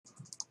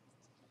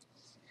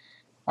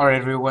Alright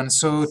everyone,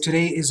 so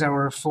today is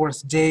our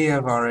 4th day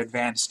of our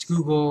advanced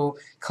Google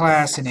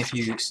class, and if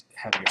you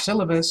have your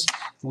syllabus,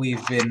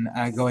 we've been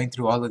going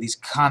through all of these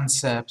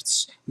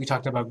concepts. We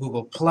talked about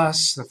Google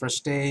Plus the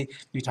first day,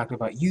 we talked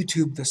about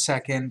YouTube the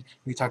second,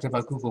 we talked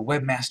about Google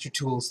Webmaster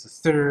Tools the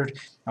third,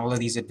 all of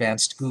these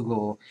advanced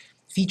Google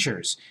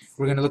features.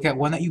 We're going to look at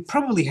one that you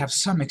probably have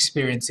some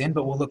experience in,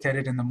 but we'll look at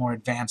it in the more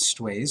advanced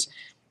ways.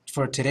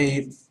 For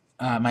today,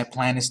 my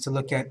plan is to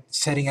look at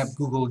setting up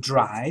Google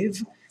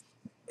Drive,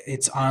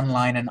 its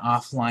online and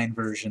offline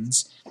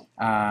versions,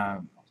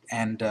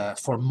 and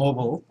for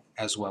mobile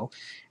as well.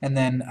 And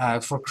then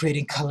for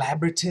creating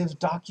collaborative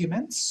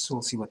documents,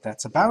 we'll see what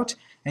that's about,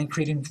 and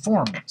creating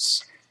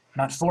forms.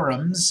 Not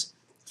forums,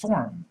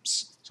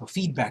 forms. So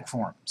feedback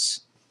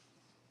forms.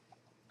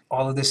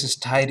 All of this is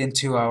tied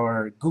into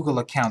our Google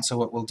account, so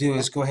what we'll do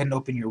is go ahead and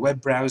open your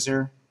web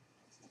browser.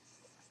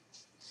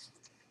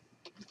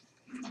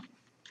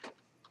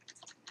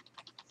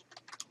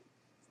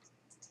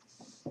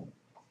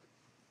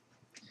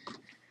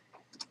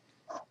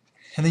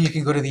 And then you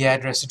can go to the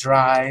address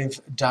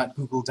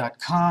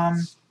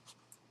drive.google.com.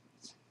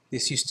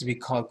 This used to be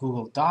called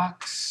Google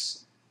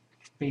Docs.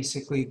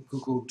 Basically,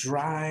 Google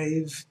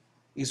Drive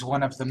is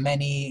one of the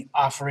many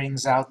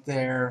offerings out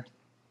there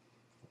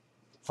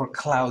for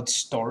cloud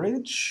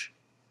storage.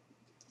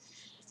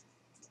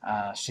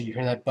 So you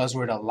hear that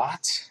buzzword a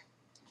lot.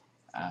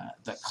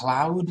 The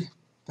cloud,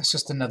 that's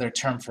just another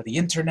term for the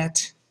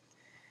internet.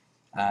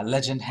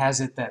 Legend has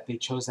it that they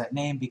chose that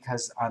name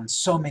because on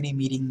so many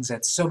meetings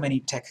at so many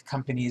tech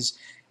companies,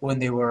 when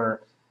they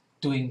were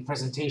doing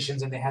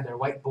presentations and they had their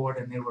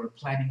whiteboard and they were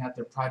planning out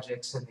their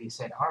projects, and they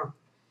said, our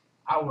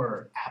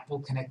app will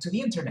connect to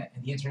the internet,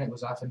 and the internet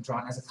was often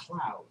drawn as a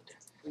cloud.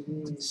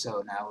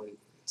 So now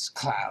it's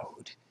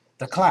cloud.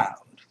 The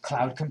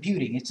cloud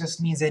computing. It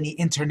just means any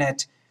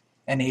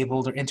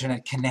internet-enabled or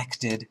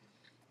internet-connected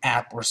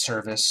app or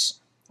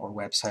service or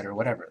website or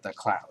whatever, the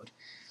cloud.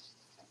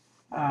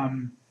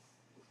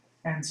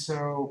 And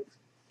so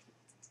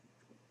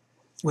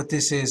what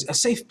this is, a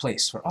safe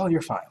place for all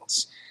your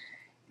files.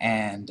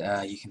 And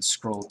you can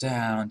scroll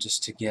down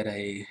just to get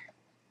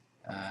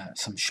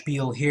some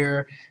spiel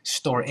here.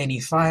 Store any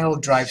file.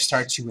 Drive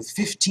starts you with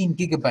 15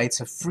 gigabytes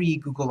of free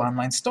Google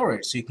Online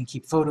storage. So you can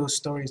keep photos,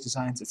 stories,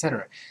 designs,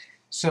 etc.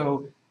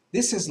 So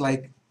this is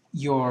like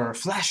your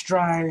flash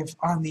drive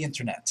on the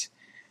internet.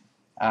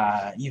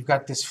 You've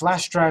got this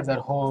flash drive that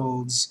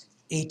holds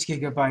 8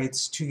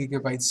 gigabytes, 2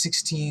 gigabytes,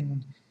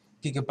 16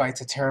 gigabytes,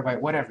 a terabyte,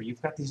 whatever.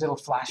 You've got these little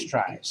flash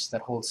drives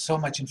that hold so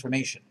much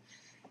information.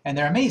 And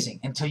they're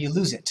amazing until you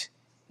lose it.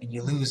 And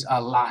you lose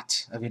a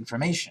lot of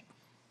information.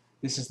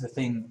 This is the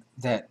thing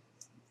that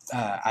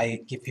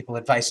I give people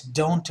advice.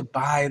 Don't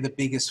buy the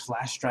biggest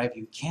flash drive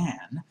you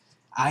can.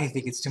 I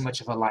think it's too much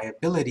of a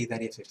liability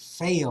that if it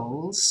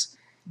fails,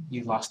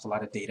 you lost a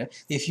lot of data.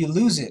 If you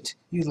lose it,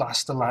 you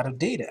lost a lot of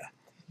data.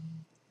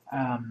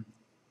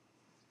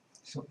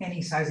 So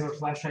any size of a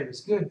flash drive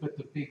is good, but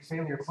the big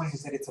failure point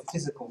is that it's a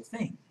physical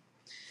thing.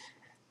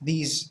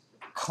 These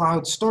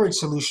cloud storage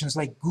solutions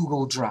like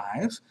Google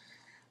Drive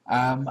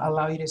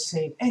allow you to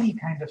save any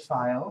kind of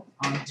file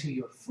onto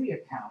your free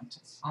account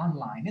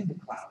online in the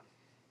cloud.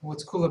 And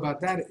what's cool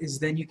about that is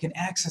then you can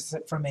access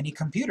it from any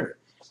computer.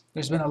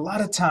 There's been a lot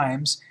of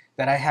times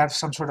that I have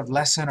some sort of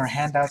lesson or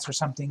handouts or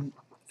something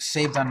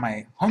saved on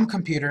my home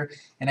computer,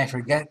 and I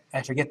forget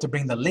to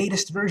bring the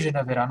latest version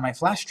of it on my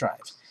flash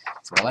drive.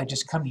 So well, I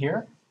just come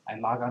here, I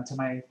log onto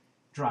my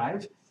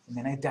drive, and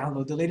then I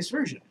download the latest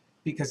version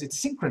because it's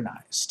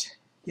synchronized.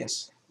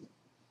 Yes?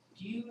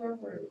 Do you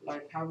ever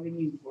have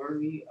any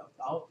worry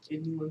about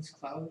anyone's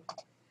cloud?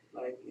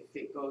 Like if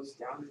it goes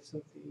down or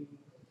something?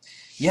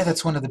 Yeah,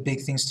 that's one of the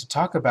big things to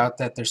talk about,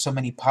 that there's so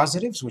many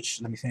positives, which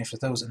let me finish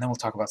with those, and then we'll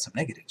talk about some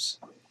negatives.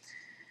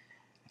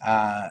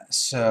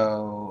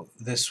 So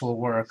this will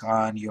work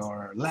on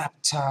your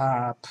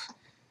laptop,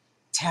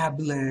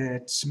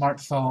 tablet,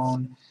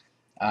 smartphone,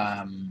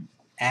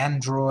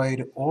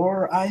 Android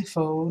or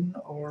iPhone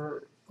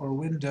or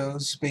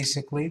Windows,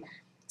 basically.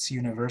 It's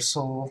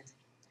universal.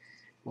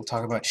 We'll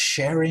talk about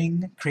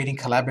sharing, creating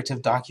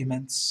collaborative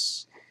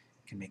documents.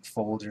 You can make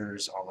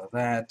folders, all of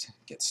that.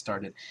 Get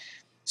started.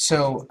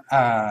 So,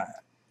 how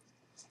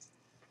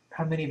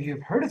many of you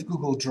have heard of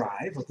Google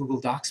Drive or Google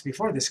Docs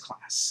before this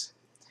class?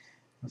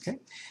 Okay.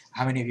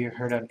 How many of you have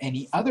heard of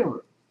any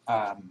other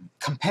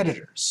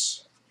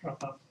competitors?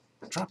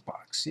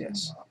 Dropbox,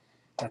 yes.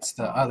 That's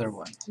the other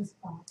one.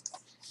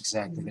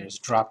 Exactly. There's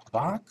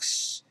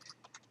Dropbox.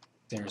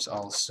 There's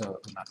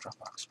also, not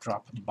Dropbox,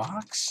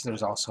 Dropbox.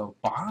 There's also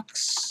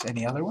Box.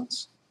 Any other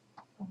ones?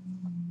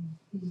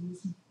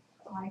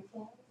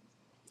 iCloud.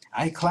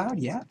 iCloud,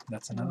 yeah,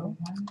 that's another one.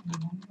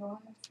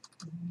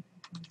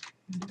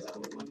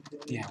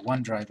 Yeah,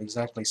 OneDrive,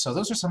 exactly. So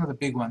those are some of the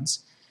big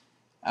ones.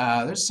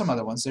 There's some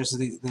other ones. There's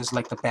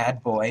like the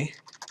bad boy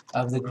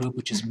of the group,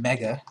 which is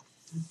Mega.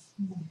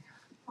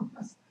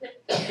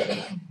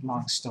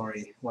 Long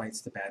story why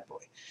it's the bad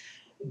boy.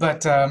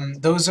 But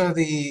those are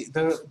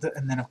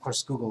and then of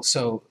course Google.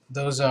 So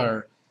those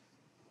are,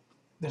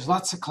 there's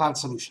lots of cloud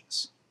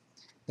solutions.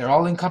 They're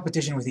all in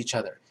competition with each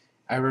other.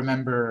 I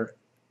remember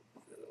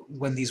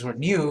when these were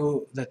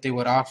new that they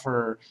would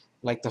offer,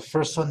 like the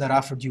first one that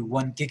offered you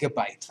 1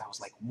 gigabyte. I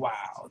was like,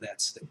 wow,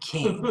 that's the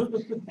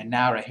king. And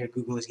now right here,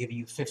 Google is giving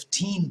you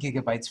 15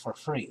 gigabytes for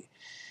free.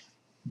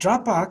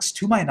 Dropbox,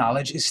 to my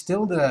knowledge, is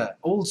still the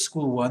old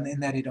school one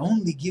in that it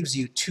only gives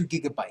you 2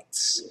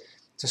 gigabytes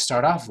to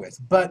start off with.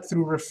 But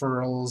through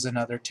referrals and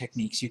other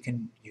techniques, you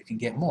can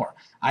get more.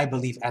 I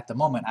believe at the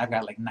moment I've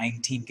got like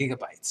 19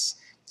 gigabytes.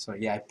 So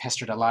yeah, I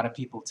pestered a lot of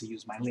people to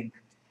use my link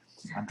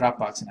on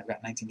Dropbox, and I've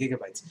got 19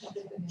 gigabytes.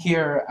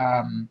 Here,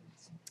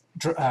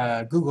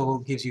 Google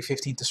gives you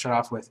 15 to start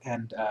off with,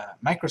 and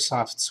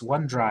Microsoft's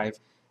OneDrive,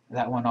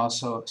 that one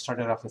also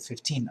started off with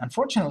 15.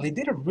 Unfortunately,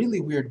 they did a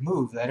really weird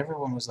move that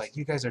everyone was like,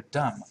 you guys are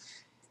dumb.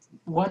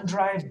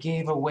 OneDrive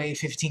gave away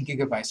 15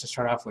 gigabytes to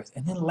start off with,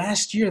 and then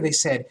last year they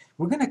said,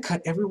 we're going to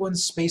cut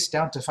everyone's space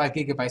down to 5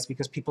 gigabytes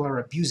because people are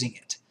abusing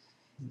it.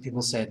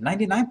 People said,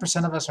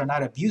 99% of us are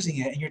not abusing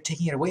it, and you're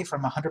taking it away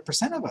from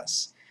 100% of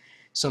us.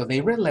 So they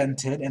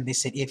relented, and they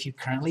said, if you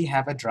currently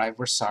have a drive,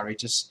 we're sorry,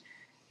 just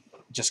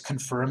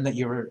confirm that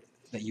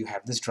you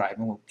have this drive,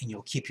 and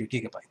you'll keep your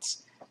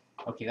gigabytes.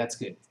 Okay, that's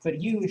good. But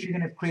if you're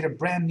going to create a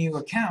brand new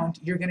account,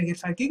 you're going to get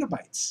 5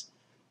 gigabytes.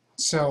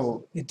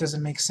 So it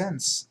doesn't make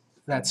sense,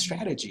 that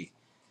strategy.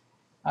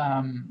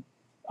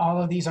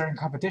 All of these are in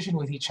competition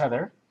with each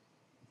other.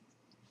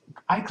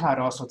 iCloud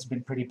also has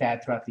been pretty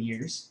bad throughout the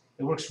years.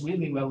 It works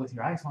really well with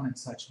your iPhone and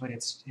such, but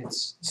it's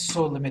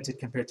so limited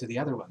compared to the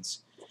other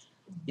ones.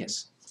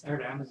 Yes? I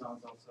heard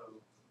Amazon's also,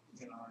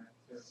 on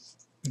it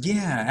too.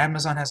 Yeah,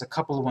 Amazon has a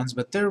couple of ones,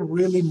 but they're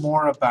really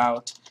more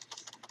about,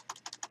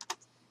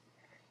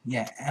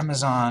 yeah,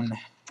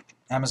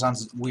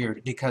 Amazon's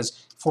weird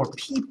because for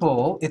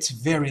people, it's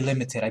very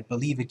limited. I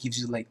believe it gives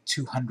you like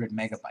 200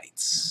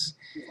 megabytes.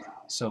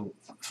 So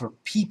for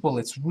people,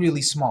 it's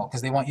really small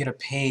because they want you to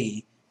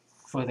pay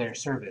for their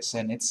service,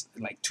 and it's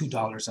like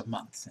 $2 a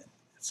month.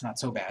 It's not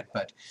so bad,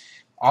 but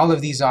all of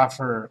these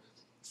offer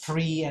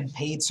free and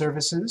paid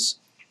services,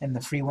 and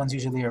the free ones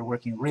usually are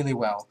working really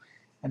well.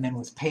 And then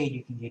with paid,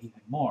 you can get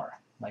even more.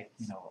 Like,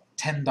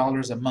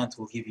 $10 a month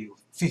will give you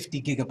 50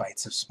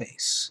 gigabytes of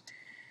space.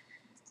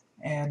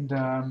 And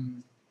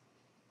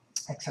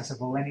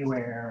accessible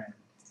anywhere, and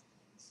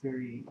it's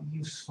very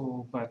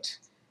useful, but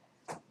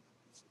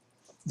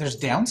there's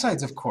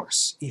downsides, of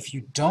course. If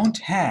you don't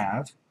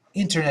have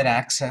internet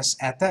access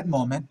at that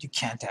moment, you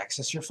can't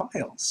access your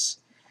files.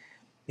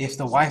 If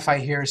the Wi-Fi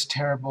here is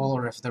terrible,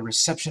 or if the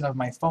reception of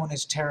my phone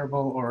is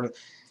terrible, or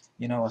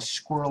a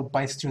squirrel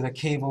bites through the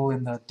cable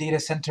in the data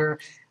center,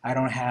 I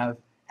don't have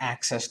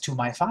access to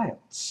my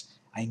files.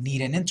 I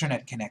need an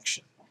internet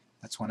connection.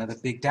 That's one of the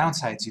big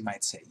downsides, you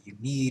might say. You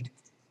need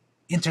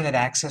internet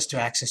access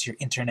to access your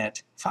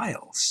internet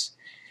files.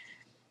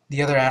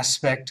 The other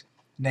aspect,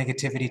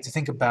 negativity to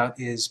think about,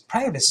 is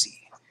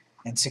privacy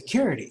and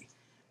security.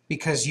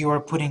 Because you are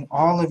putting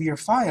all of your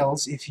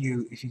files, if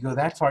you go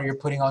that far, you're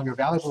putting all your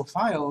valuable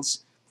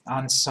files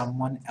on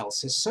someone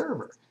else's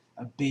server,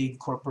 a big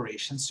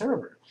corporation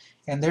server.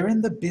 And they're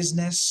in the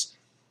business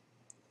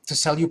to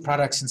sell you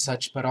products and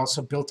such, but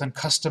also built on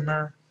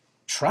customer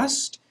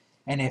trust.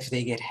 And if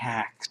they get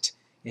hacked,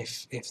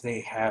 if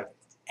they have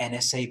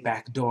NSA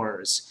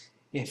backdoors,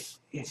 if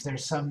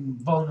there's some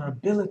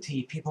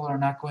vulnerability, people are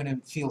not going to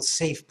feel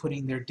safe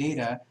putting their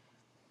data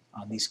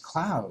on these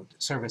cloud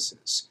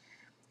services.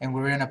 And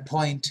we're in a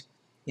point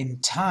in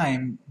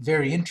time,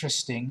 very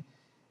interesting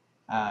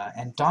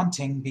and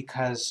daunting,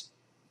 because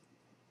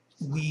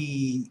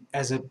we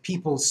as a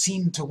people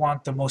seem to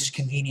want the most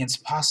convenience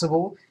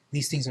possible.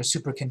 These things are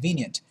super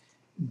convenient,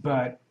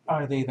 but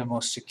are they the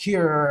most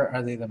secure?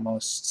 Are they the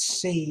most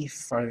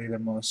safe? Are they the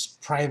most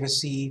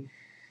privacy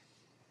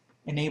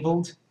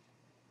enabled?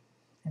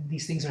 And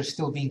these things are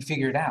still being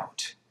figured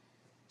out.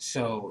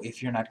 So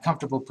if you're not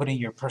comfortable putting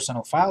your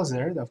personal files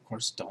there, of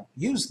course don't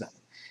use them.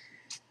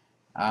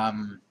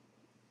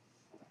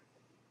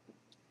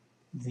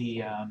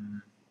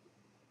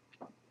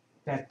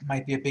 That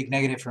might be a big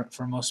negative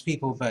for most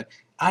people, but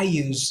I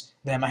use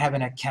them. I have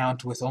an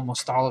account with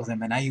almost all of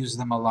them, and I use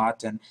them a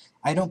lot, and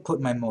I don't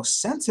put my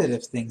most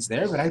sensitive things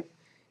there, but I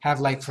have,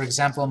 like, for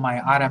example, my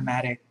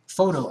automatic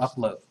photo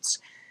uploads.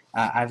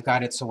 I've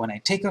got it so when I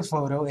take a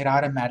photo, it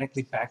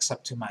automatically backs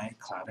up to my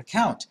cloud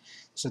account.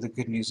 So the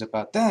good news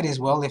about that is,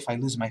 well, if I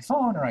lose my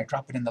phone or I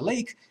drop it in the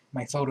lake,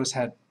 my photos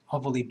had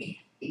hopefully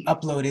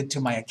uploaded to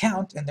my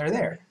account, and they're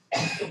there.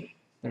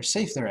 They're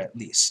safe there at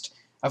least.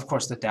 Of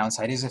course, the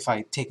downside is if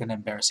I take an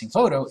embarrassing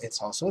photo,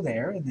 it's also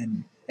there, and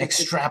then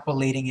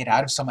extrapolating it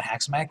out, if someone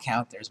hacks my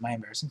account, there's my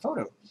embarrassing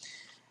photo.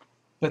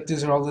 But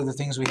these are all of the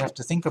things we have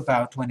to think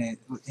about when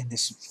in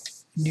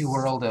this new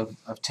world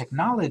of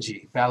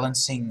technology,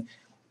 balancing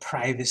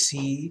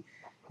privacy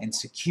and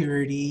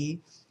security,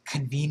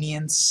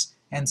 convenience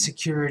and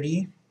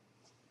security.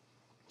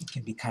 It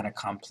can be kind of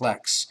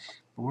complex.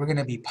 But we're going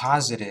to be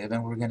positive,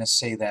 and we're going to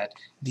say that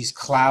these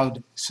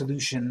cloud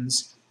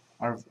solutions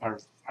are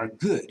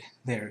good.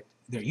 They're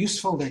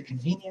useful, they're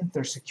convenient,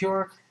 they're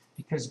secure,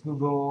 because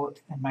Google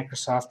and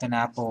Microsoft and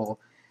Apple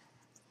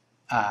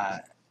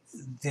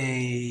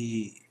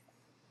they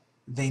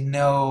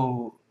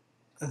know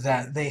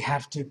that they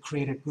have to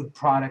create a good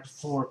product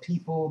for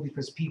people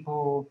because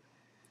people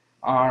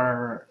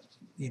are,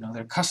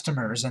 their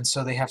customers, and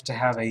so they have to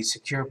have a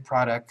secure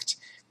product.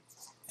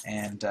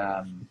 And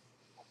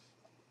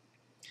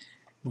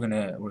we're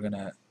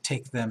gonna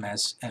take them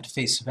as at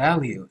face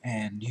value,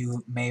 and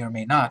you may or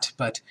may not,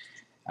 but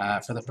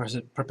for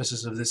the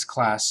purposes of this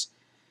class,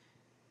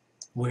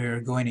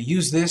 we're going to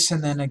use this,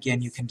 and then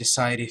again you can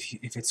decide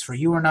if it's for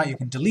you or not. You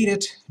can delete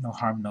it, no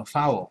harm, no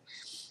foul.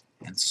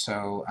 And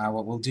so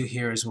what we'll do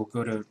here is we'll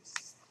go to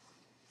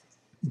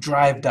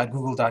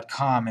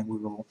drive.google.com and we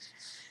will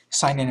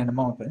sign in a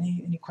moment. But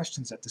any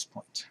questions at this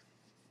point?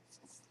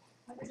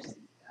 Are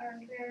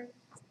there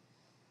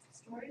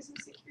stories of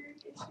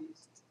security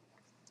issues?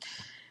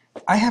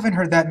 I haven't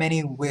heard that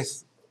many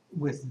with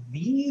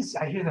these.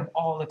 I hear them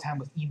all the time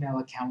with email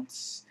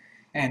accounts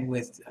and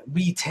with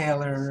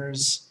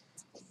retailers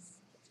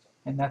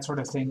and that sort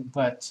of thing,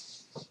 but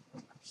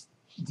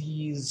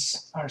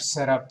these are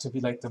set up to be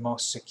like the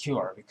most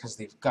secure because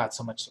they've got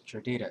so much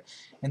secure data.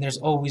 And there's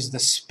always the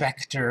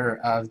specter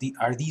of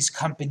are these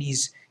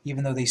companies,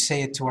 even though they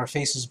say it to our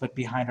faces but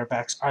behind our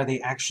backs, are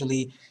they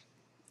actually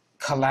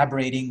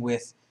collaborating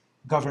with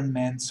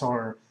governments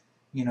or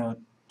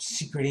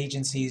secret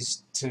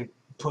agencies to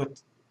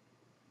put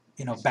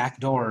back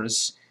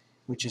doors,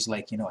 which is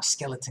like a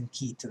skeleton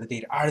key to the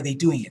data? Are they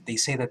doing it? They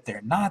say that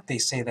they're not. They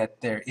say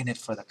that they're in it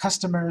for the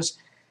customers.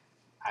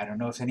 I don't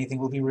know if anything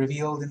will be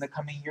revealed in the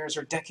coming years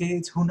or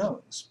decades. Who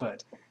knows?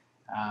 But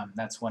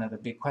that's one of the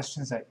big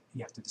questions that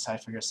you have to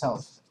decide for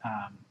yourself.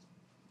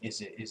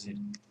 Is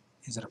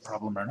it a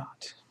problem or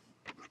not?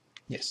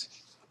 Yes.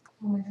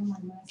 Well, I know my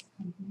last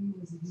company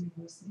was a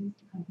university,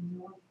 the company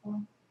I worked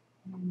for,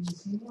 and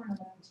they weren't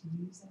allowed to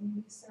use any of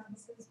these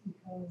services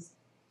because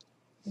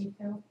they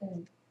felt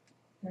that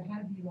there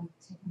had to be like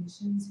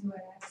technicians who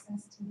had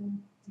access to the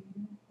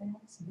data there,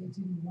 so they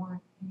didn't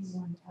want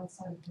anyone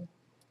outside of the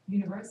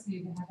university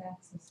to have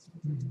access to the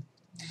data.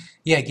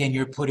 Yeah, again,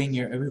 you're putting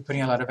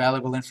a lot of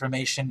valuable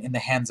information in the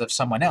hands of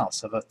someone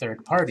else, of a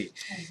third party.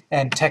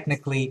 And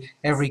technically,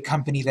 every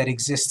company that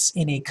exists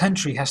in a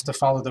country has to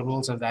follow the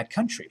rules of that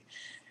country.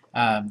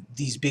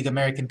 These big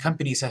American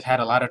companies have had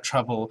a lot of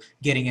trouble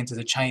getting into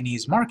the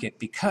Chinese market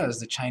because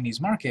the Chinese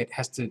market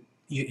has to,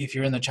 if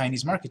you're in the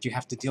Chinese market, you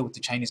have to deal with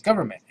the Chinese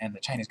government, and the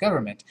Chinese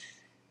government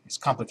is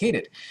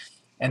complicated.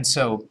 And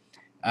so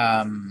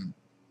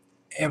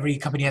every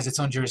company has its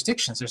own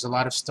jurisdictions. There's a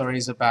lot of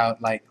stories about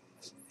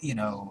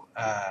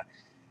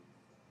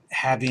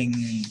having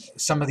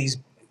some of these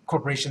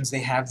corporations, they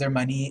have their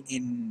money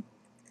in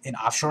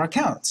offshore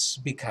accounts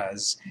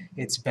because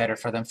it's better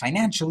for them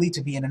financially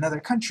to be in another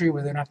country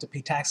where they don't have to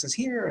pay taxes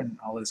here and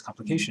all of this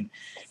complication.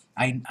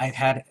 I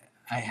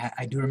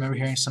do remember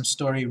hearing some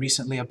story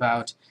recently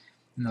about,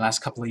 in the last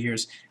couple of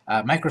years,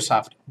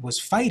 Microsoft was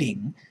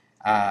fighting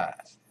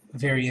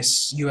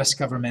various U.S.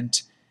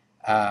 government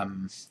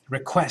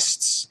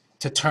requests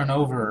to turn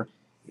over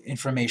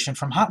information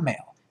from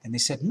Hotmail. And they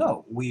said,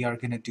 no, we are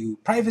going to do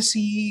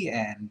privacy,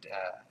 and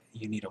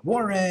you need a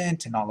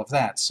warrant and all of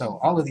that. So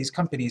all of these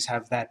companies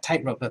have that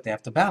tightrope that they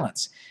have to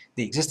balance.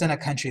 They exist in a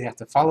country, they have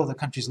to follow the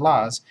country's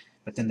laws,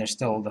 but then there's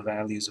still the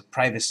values of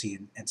privacy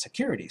and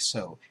security.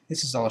 So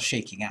this is all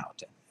shaking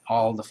out.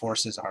 All the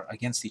forces are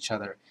against each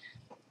other,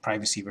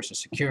 privacy versus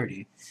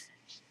security.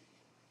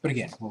 But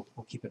again, we'll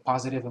keep it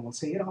positive and we'll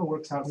say it all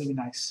works out really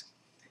nice.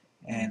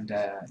 And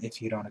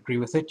if you don't agree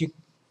with it, you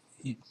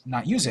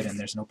not use it and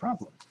there's no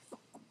problem.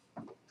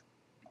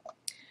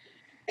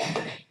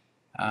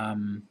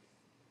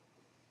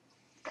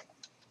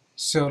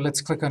 So let's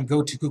click on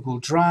Go to Google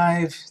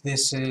Drive.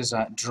 This is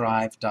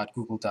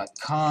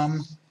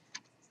drive.google.com.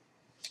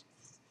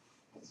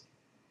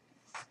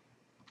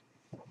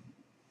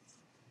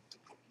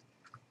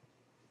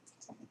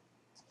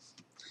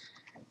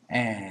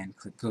 And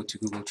click Go to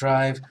Google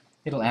Drive.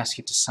 It'll ask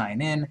you to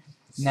sign in.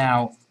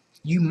 Now,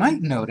 you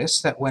might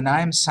notice that when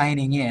I'm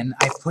signing in,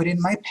 I put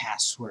in my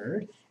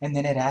password, and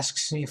then it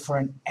asks me for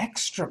an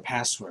extra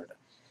password.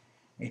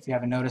 If you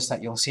haven't noticed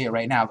that, you'll see it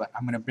right now, but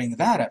I'm going to bring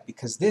that up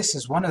because this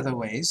is one of the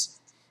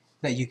ways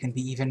that you can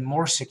be even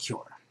more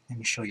secure. Let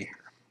me show you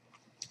here.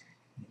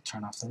 Let me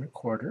turn off the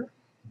recorder,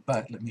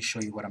 but let me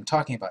show you what I'm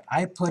talking about.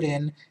 I put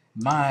in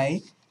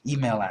my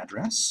email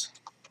address.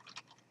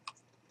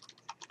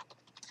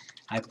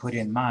 I put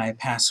in my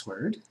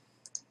password.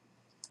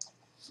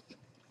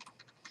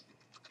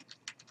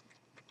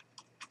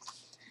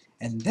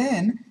 And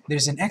then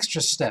there's an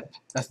extra step,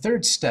 a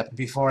third step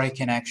before I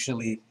can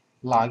actually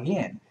log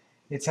in.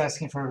 It's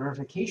asking for a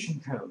verification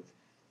code.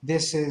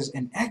 This is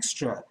an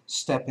extra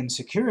step in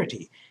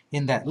security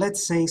in that,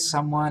 let's say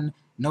someone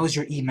knows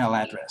your email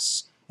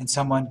address and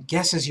someone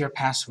guesses your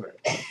password.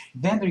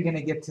 Then they're going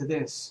to get to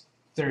this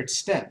third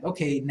step.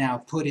 Okay, now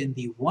put in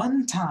the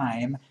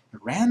one-time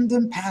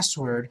random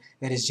password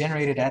that is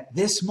generated at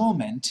this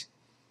moment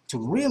to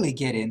really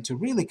get in, to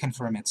really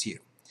confirm it's you.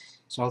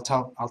 So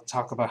I'll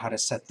talk about how to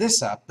set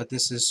this up, but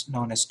this is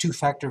known as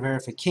two-factor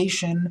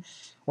verification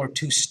or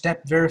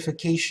two-step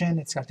verification.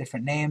 It's got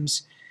different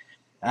names.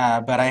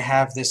 but I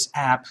have this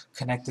app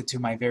connected to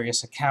my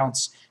various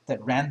accounts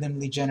that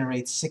randomly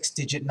generates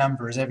 6-digit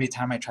numbers every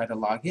time I try to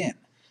log in.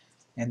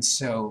 And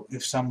so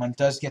if someone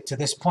does get to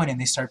this point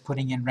and they start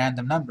putting in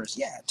random numbers,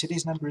 yeah,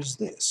 today's number is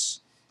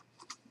this.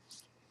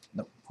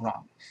 No,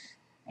 wrong.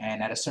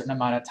 And at a certain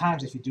amount of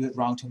times, if you do it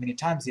wrong too many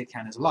times, the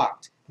account is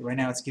locked. But right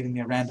now it's giving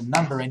me a random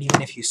number, and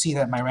even if you see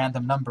that my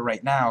random number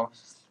right now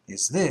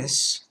is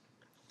this,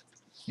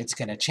 it's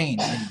going to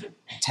change in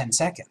 10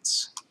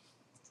 seconds.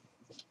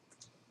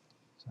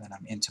 So then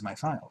I'm into my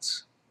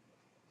files.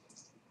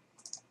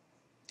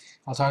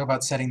 I'll talk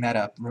about setting that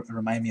up.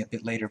 Remind me a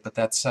bit later, but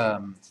that's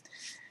the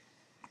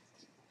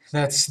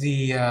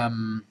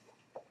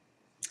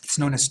it's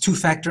known as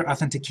two-factor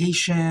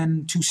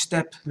authentication,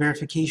 two-step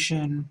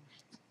verification,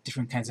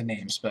 different kinds of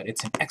names, but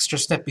it's an extra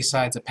step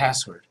besides a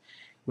password,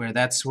 where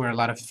that's where a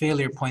lot of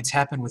failure points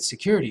happen with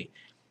security.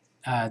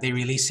 They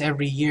release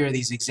every year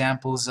these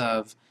examples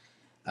of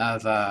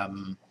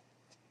the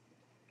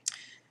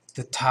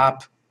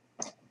top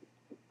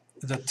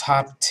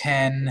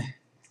 10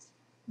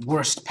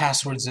 worst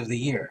passwords of the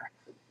year.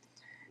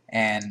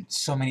 And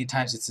so many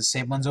times it's the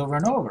same ones over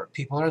and over.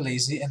 People are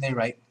lazy and they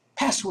write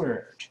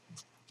password.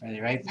 Or they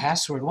write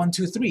password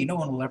 123. No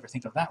one will ever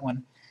think of that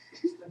one.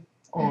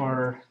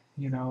 Or,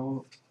 you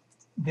know,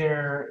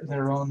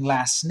 their own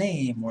last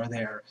name, or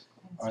their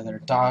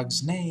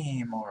dog's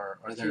name, or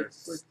their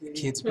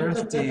kids'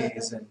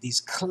 birthdays, and these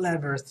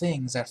clever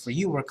things that for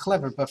you were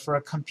clever, but for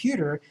a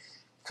computer,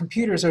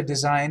 computers are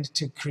designed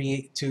to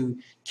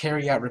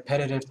carry out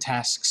repetitive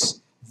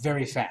tasks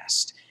very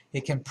fast.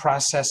 It can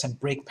process and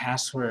break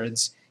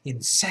passwords in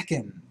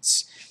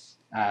seconds.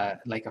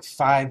 Like a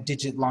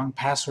 5-digit long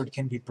password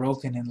can be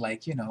broken in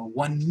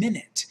 1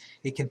 minute.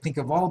 It can think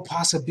of all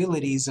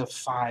possibilities of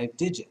 5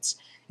 digits.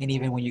 And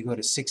even when you go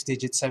to 6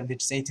 digits, 7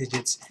 digits, 8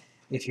 digits,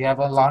 if you have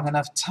a long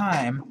enough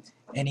time,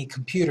 any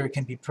computer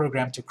can be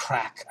programmed to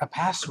crack a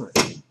password,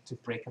 to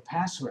break a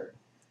password.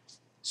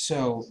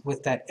 So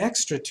with that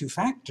extra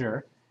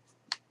two-factor,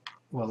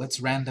 well, it's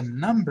random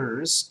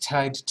numbers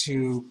tied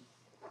to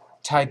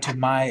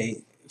my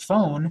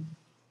phone,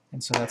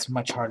 and so that's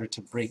much harder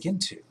to break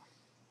into.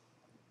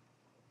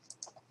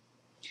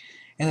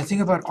 And the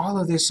thing about all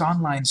of this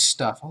online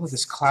stuff, all of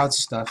this cloud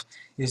stuff,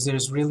 is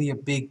there's really a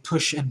big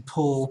push and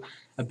pull,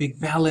 a big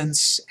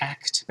balancing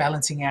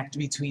act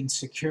between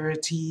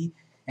security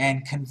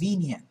and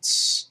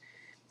convenience.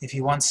 If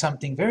you want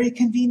something very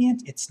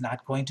convenient, it's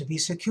not going to be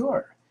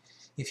secure.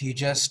 If you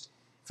just,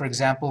 for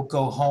example,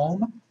 go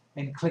home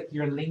and click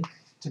your link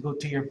to go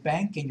to your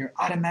bank and you're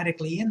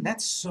automatically in,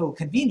 that's so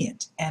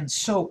convenient and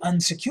so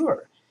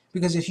unsecure.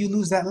 Because if you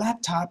lose that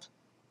laptop,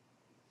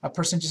 a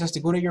person just has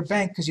to go to your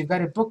bank because you've got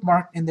it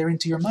bookmarked and they're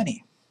into your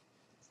money.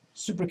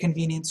 Super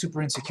convenient,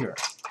 super insecure.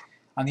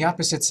 On the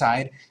opposite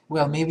side,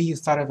 well, maybe you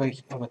thought of a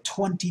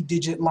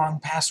 20-digit long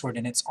password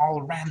and it's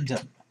all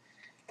random.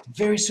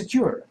 Very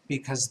secure,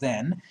 because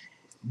then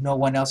no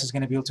one else is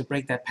going to be able to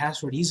break that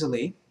password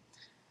easily.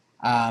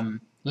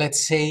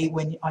 Let's say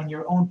when on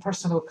your own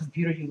personal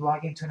computer you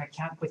log into an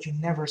account but you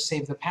never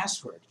save the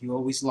password. You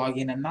always log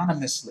in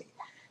anonymously.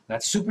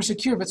 That's super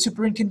secure but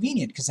super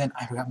inconvenient, because then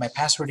I forgot my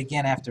password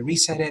again, I have to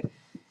reset it.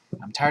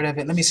 I'm tired of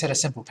it. Let me set a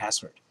simple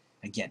password.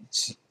 Again,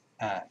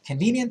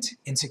 convenient,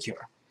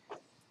 insecure.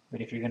 But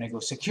if you're going to go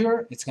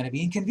secure, it's going to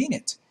be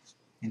inconvenient.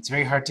 And it's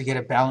very hard to get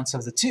a balance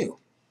of the two,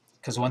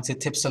 because once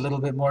it tips a little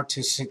bit more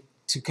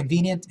to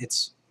convenient,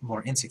 it's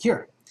more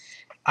insecure.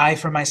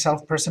 For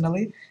myself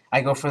personally,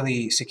 I go for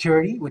the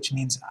security, which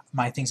means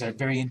my things are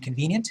very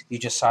inconvenient. You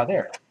just saw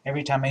there.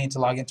 Every time I need to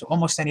log into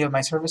almost any of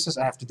my services,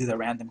 I have to do the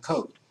random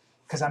code,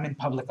 because I'm in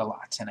public a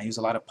lot and I use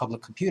a lot of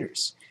public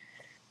computers.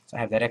 So I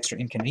have that extra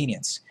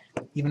inconvenience.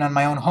 Even on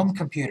my own home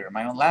computer,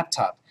 my own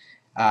laptop,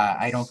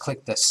 I don't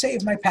click the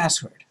save my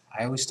password.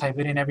 I always type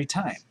it in every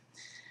time.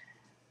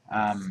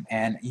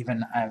 And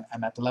even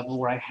I'm at the level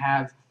where I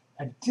have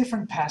a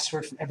different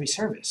password for every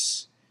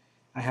service.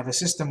 I have a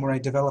system where I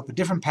develop a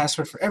different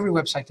password for every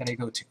website that I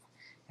go to.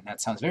 And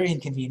that sounds very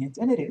inconvenient,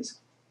 and it is.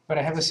 But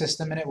I have a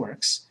system and it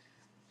works.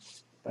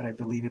 But I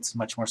believe it's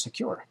much more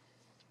secure.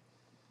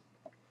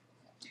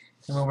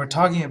 And when we're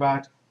talking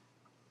about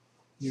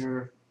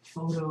your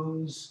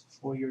photos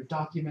or your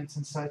documents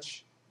and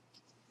such,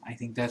 I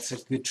think that's a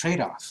good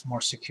trade-off.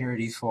 More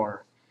security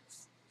for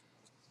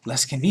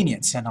less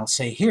convenience. And I'll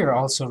say here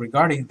also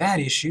regarding that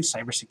issue,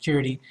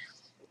 cybersecurity,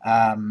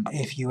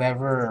 if you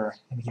ever,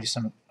 let me give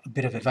you a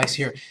bit of advice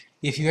here.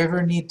 If you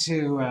ever need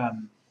to,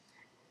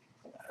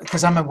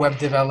 because I'm a web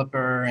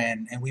developer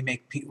and we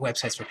make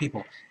websites for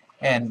people,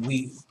 and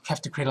we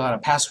have to create a lot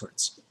of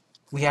passwords.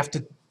 We have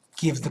to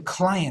give the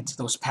client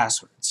those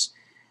passwords.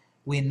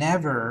 We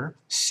never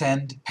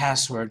send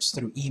passwords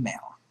through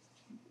email.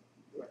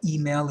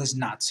 Email is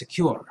not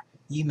secure.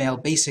 Email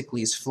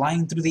basically is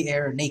flying through the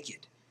air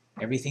naked.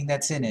 Everything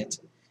that's in it,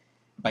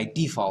 by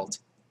default,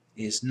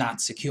 is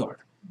not secure.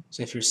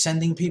 So if you're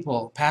sending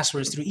people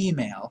passwords through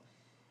email,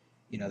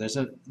 you know,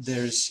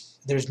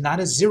 there's not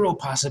a zero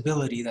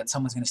possibility that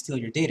someone's going to steal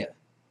your data,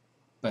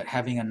 but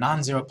having a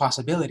non-zero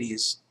possibility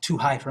is too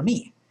high for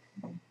me.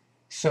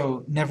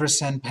 So never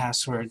send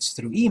passwords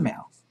through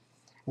email.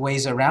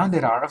 Ways around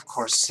it are, of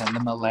course, send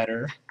them a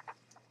letter.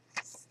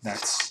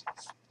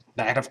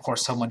 That, of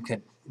course, someone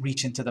could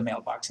reach into the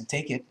mailbox and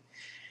take it.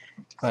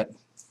 But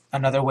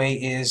another way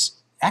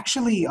is,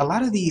 actually, a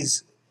lot of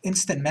these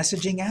instant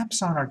messaging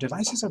apps on our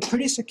devices are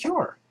pretty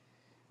secure.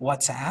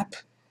 WhatsApp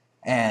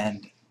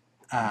and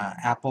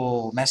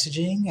Apple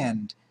Messaging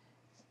and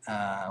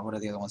what are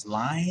the other ones?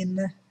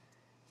 Line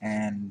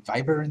and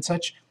Viber and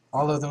such.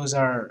 All of those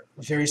are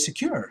very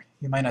secure.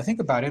 You might not think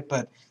about it,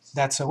 but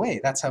that's a way.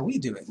 That's how we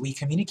do it. We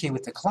communicate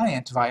with the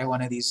client via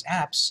one of these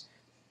apps,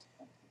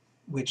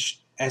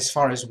 which, as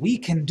far as we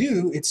can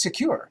do, it's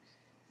secure.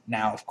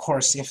 Now, of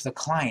course, if the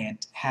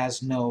client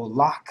has no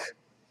lock,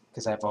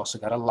 because I've also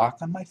got a lock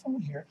on my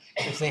phone here,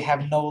 if they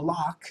have no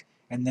lock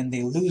and then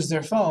they lose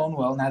their phone,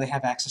 well, now they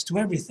have access to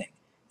everything.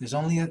 There's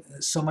only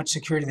so much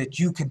security that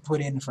you can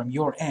put in from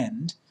your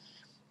end,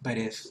 but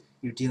if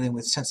you're dealing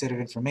with sensitive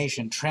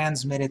information,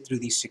 transmit it through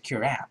these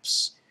secure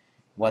apps.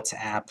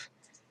 WhatsApp,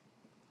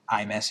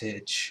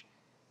 iMessage,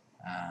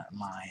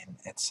 Line,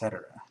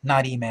 etc.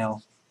 Not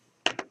email.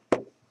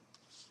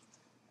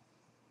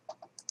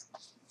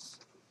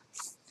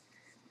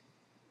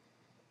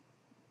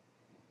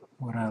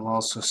 What I'll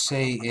also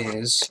say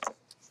is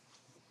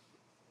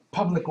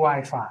public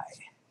Wi-Fi.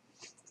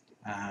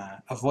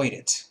 Avoid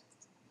it.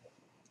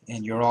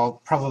 And you're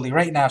all probably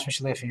right now,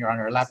 especially if you're on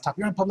your laptop,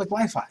 you're on public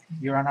Wi-Fi.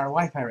 You're on our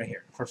Wi-Fi right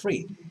here for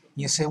free.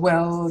 You say,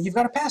 well, you've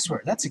got a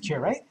password. That's secure,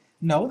 right?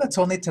 No, that's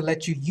only to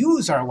let you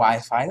use our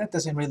Wi-Fi. That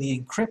doesn't really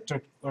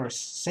encrypt or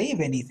save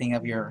anything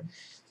of your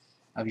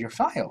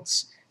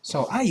files.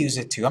 So I use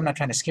it too. I'm not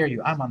trying to scare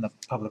you. I'm on the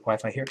public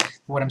Wi-Fi here.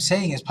 What I'm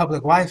saying is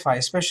public Wi-Fi,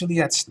 especially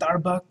at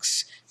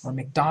Starbucks or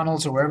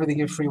McDonald's or wherever they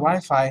give free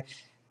Wi-Fi,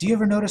 do you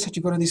ever notice that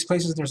you go to these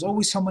places, there's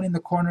always someone in the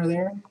corner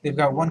there? They've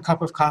got one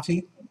cup of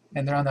coffee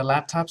and they're on their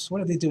laptops.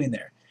 What are they doing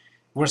there?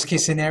 Worst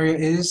case scenario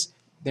is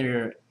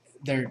they're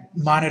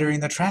monitoring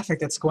the traffic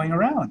that's going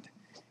around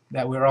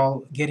that we're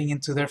all getting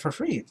into there for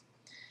free.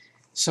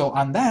 So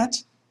on that,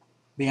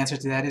 the answer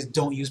to that is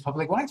don't use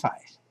public Wi-Fi.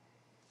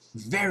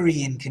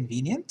 Very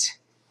inconvenient,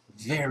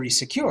 very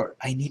secure.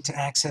 I need to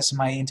access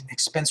my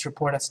expense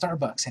report at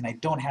Starbucks and I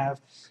don't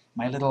have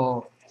my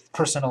little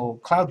personal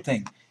cloud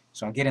thing,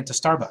 so I'll get into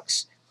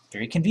Starbucks.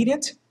 Very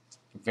convenient,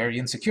 very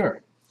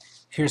insecure.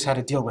 Here's how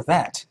to deal with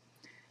that.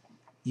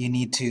 You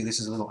need to, this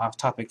is a little off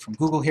topic from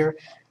Google here,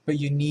 but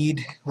you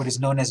need what is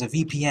known as a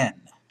VPN.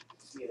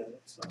 Yeah,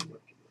 that's not working.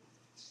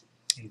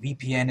 A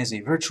VPN is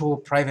a virtual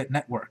private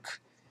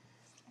network.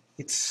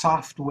 It's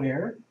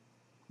software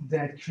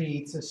that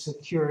creates a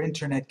secure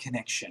internet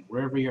connection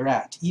wherever you're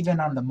at. Even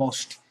on the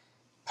most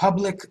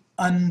public,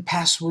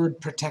 unpassword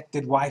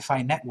protected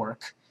Wi-Fi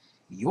network,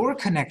 your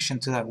connection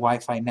to that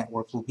Wi-Fi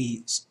network will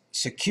be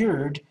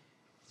secured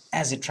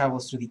as it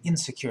travels through the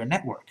insecure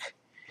network.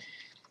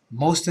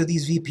 Most of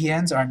these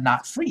VPNs are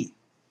not free,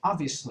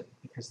 obviously,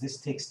 because this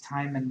takes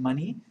time and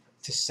money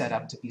to set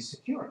up to be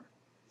secure.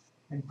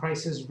 And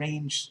prices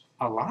range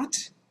a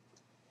lot,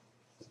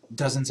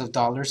 dozens of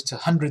dollars to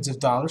hundreds of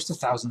dollars to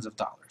thousands of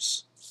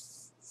dollars.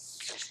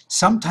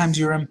 Sometimes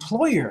your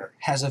employer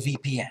has a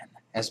VPN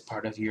as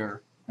part of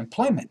your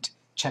employment.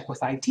 Check with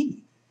IT.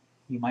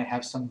 You might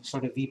have some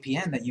sort of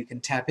VPN that you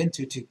can tap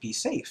into to be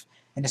safe.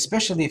 And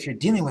especially if you're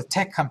dealing with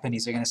tech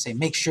companies, they're going to say,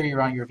 make sure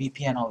you're on your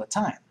VPN all the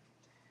time.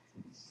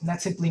 And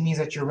that simply means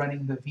that you're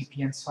running the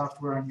VPN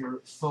software on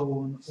your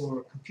phone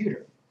or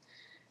computer.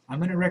 I'm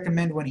going to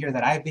recommend one here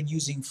that I've been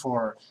using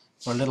for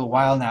a little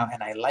while now,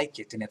 and I like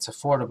it, and it's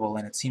affordable,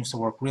 and it seems to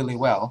work really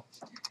well.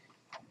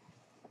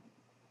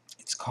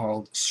 It's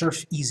called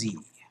Surf Easy.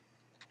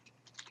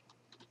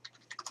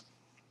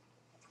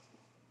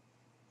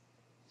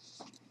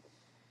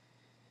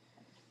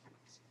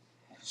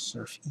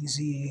 Surf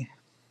Easy.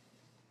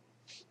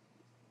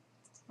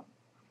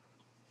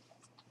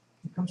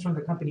 It comes from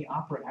the company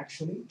Opera,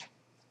 actually.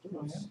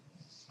 Oh,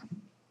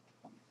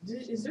 yeah.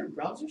 Is there a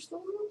browser still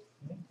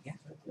on? Yeah.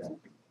 Yeah.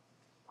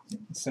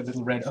 It's a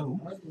little red O.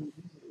 I don't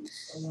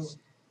use it. I know.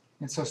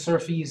 And so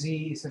Surf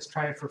Easy, it says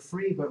try it for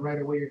free, but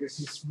right away you're going to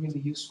see it's really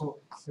useful.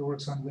 It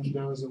works on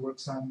Windows, it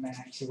works on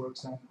Macs, it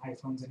works on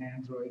iPhones and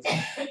Androids,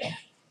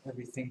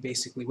 everything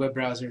basically, web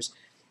browsers.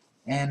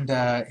 And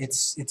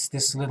it's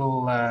this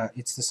little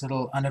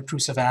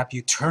unobtrusive app.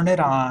 You turn it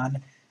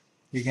on,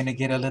 you're going to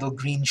get a little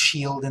green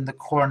shield in the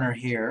corner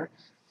here,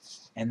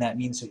 and that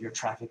means that your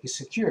traffic is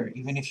secure.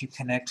 Even if you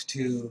connect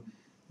to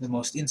the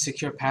most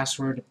insecure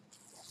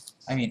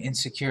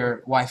insecure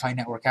Wi-Fi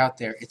network out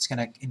there, it's going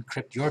to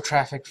encrypt your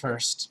traffic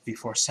first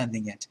before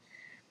sending it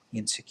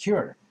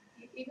insecure.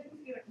 Even if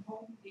you're at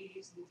home, do you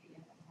use VPN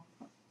at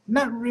home?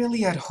 Not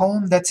really at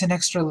home. That's an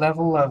extra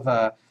level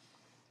of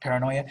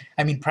paranoia.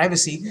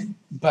 Privacy,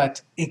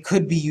 but it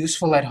could be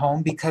useful at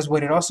home because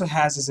what it also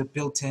has is a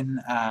built-in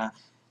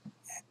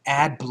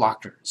ad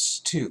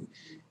blockers too,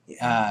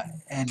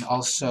 and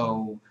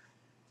also.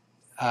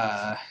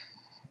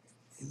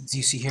 As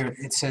you see here,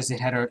 it says it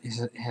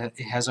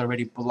has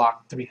already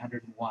blocked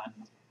 301,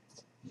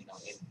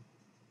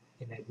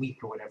 in a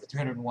week or whatever,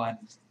 301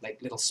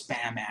 like little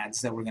spam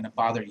ads that were going to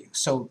bother you.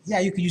 So yeah,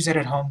 you could use it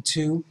at home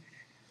too,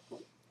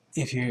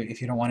 if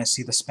you don't want to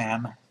see the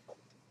spam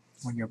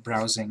when you're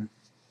browsing.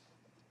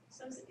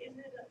 So is it,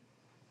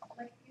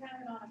 like you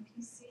have it on a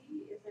PC,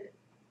 is it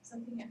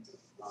something you have to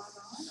log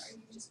on, or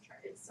you just try,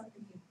 it's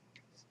something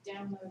you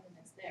download and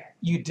it's there?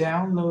 You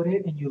download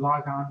it and you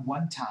log on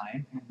one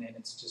time, and then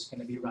it's just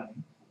going to be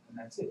running, and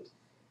that's it.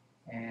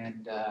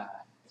 And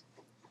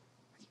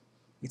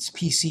it's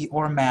PC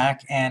or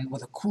Mac, and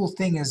what the cool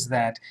thing is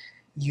that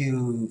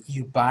you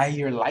buy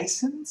your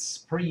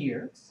license per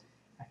year.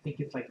 I think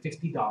it's like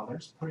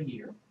 $50 per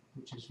year,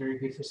 which is very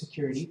good for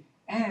security,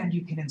 and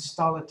you can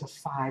install it to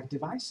 5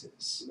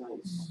 devices.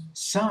 Nice.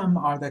 Some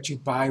are that you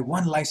buy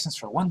one license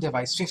for one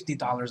device,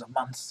 $50 a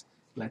month,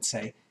 let's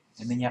say,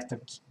 and then you have to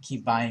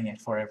keep buying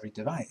it for every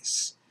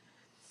device.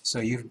 So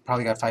you've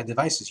probably got 5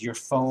 devices: your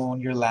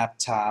phone, your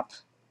laptop,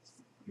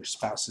 your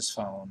spouse's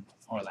phone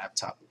or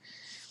laptop.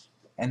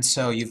 And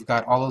so you've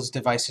got all those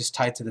devices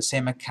tied to the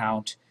same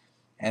account,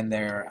 and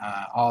they're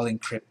all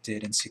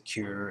encrypted and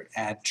secure,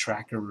 ad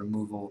tracker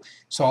removal.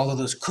 So all of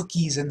those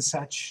cookies and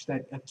such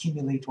that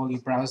accumulate while you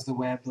browse the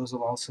web, those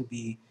will also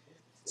be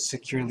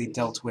securely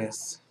dealt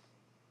with.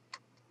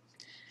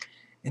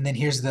 And then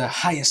here's the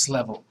highest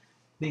level.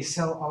 They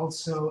sell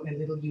also a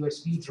little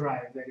USB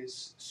drive that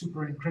is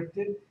super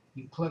encrypted.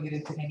 You plug it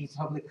into any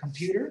public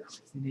computer,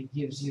 and it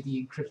gives you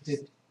the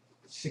encrypted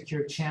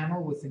secure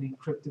channel with an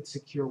encrypted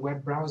secure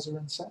web browser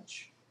and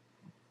such.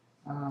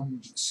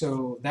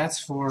 So that's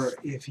for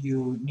if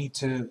you need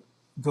to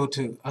go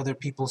to other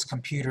people's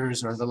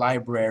computers or the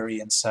library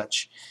and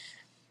such.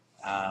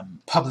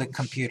 Public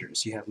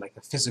computers, you have like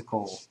a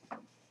physical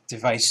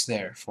device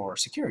there for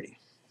security.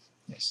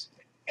 Yes.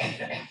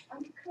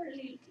 I'm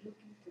currently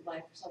looking to buy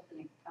for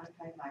something like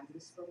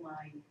antivirus for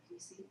my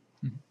PC.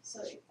 Mhm.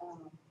 So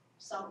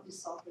some of the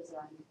software that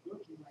I'm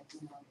looking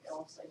right now, it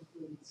also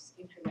includes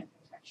internet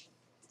protection.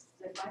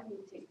 So if I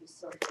will take the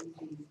search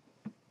engine,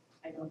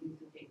 I don't need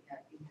to take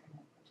that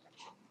internet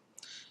protection.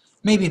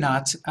 Maybe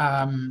not,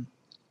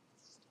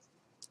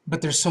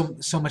 but there's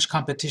so much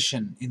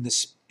competition in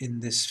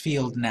this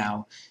field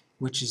now,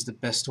 which is the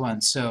best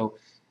one. So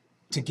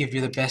to give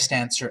you the best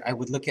answer, I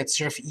would look at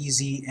Surf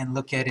Easy and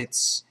look at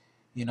its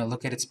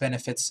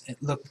benefits, and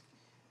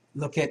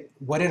look at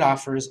what it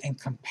offers and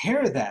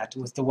compare that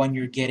with the one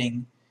you're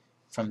getting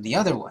from the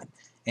other one.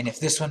 And if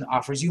this one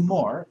offers you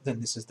more, then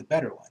this is the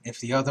better one. If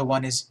the other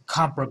one is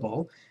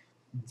comparable,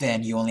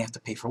 then you only have to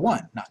pay for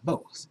one, not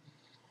both.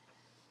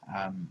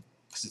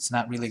 Because it's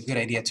not really a good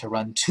idea to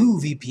run 2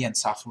 VPN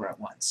software at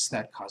once.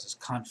 That causes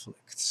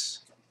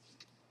conflicts.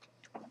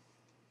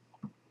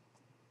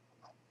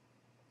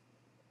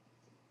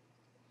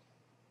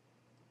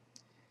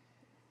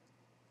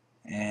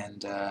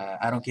 And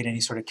I don't get any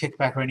sort of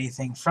kickback or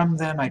anything from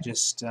them. I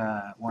just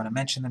want to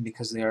mention them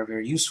because they are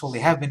very useful. They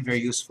have been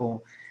very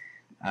useful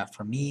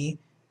for me.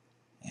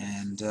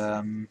 And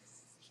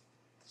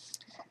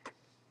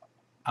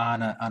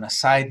on a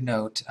side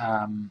note,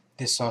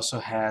 this also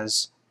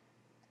has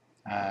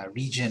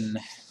region.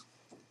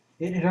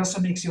 It also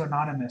makes you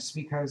anonymous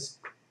because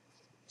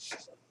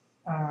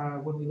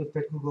when we looked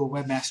at Google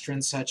Webmaster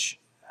and such,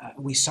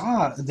 we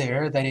saw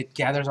there that it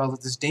gathers all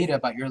of this data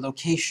about your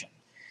location.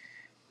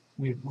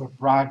 We're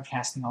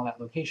broadcasting all that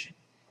location.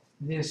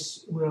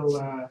 This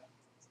will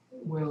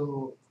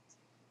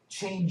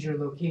change your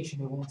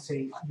location. It won't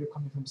say you're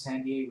coming from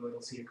San Diego,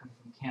 it'll say you're coming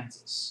from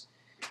Kansas.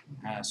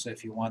 So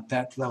if you want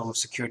that level of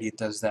security, it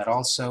does that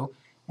also.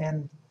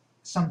 And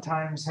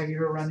sometimes, have you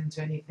ever run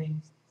into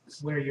anything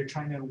where you're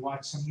trying to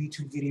watch some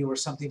YouTube video or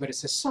something, but it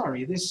says,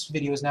 sorry, this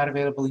video is not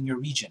available in your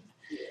region?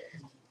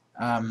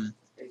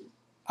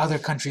 Other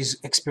countries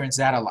experience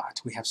that a lot.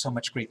 We have so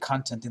much great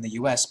content in the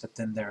US, but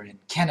then they're in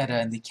Canada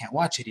and they can't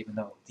watch it even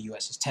though the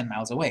US is 10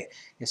 miles away.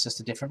 It's just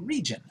a different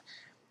region.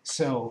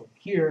 So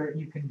here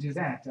you can do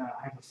that.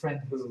 I have a friend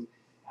who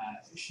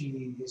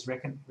she is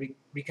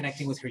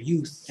reconnecting with her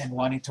youth and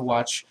wanting to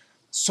watch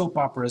soap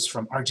operas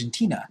from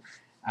Argentina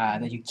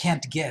that you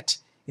can't get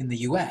in the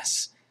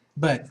US.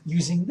 But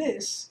using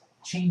this,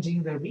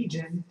 changing the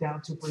region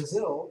down to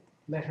Brazil,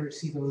 let her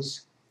see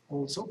those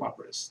old soap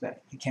operas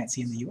that you can't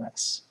see in the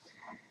US.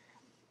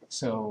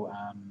 So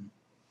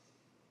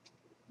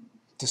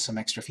just some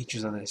extra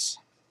features of this.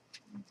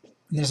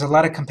 There's a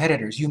lot of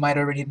competitors. You might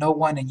already know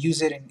one and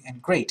use it,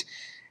 and great.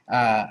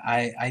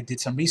 I did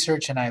some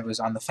research and I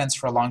was on the fence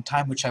for a long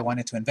time, which I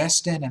wanted to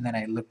invest in, and then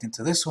I looked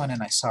into this one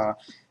and I saw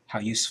how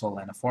useful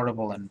and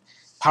affordable and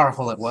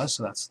powerful it was,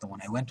 so that's the one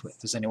I went with.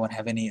 Does anyone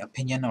have any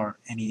opinion or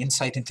any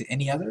insight into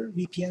any other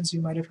VPNs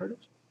you might have heard of?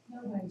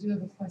 No, but I do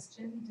have a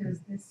question.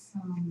 Does this,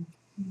 you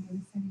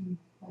notice any,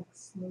 like,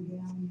 slow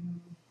down your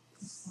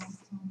response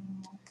time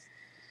at all?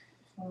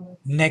 Or,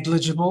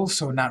 Negligible,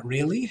 so not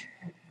really.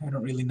 I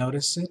don't really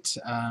notice it.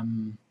 I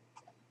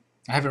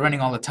have it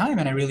running all the time,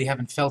 and I really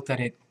haven't felt that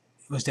it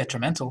was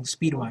detrimental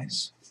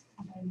speed-wise.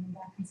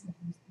 that can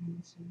sometimes be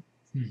an issue.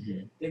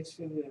 Mm-hmm. Thanks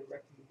for the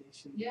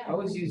recommendation. Yeah. I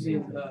was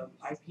using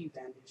IP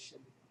Vanish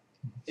and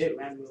it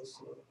ran real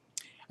slow.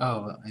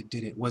 Oh, I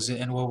did it. Was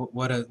it, and what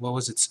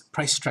was its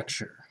price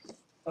structure?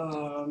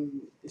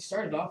 It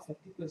started off, I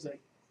think it was like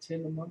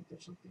 10 a month or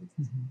something,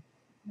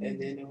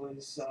 and then it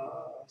was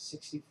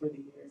 60 for the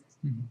year.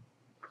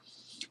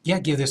 Yeah,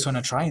 give this one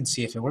a try and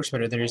see if it works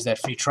better. There is that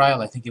free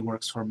trial. I think it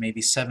works for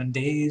maybe 7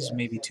 days, Yeah.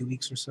 maybe 2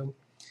 weeks or so.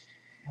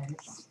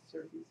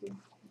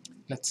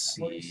 Let's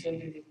What do you see.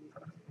 say?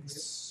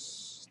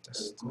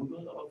 Just-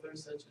 Google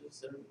offers such a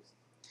service.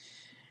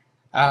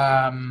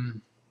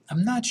 I'm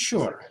not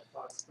sure.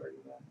 Costs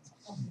 $39.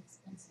 Oh,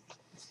 expensive.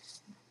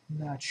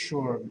 Not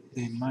sure.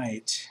 They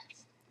might.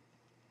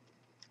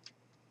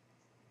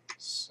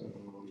 So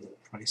the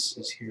price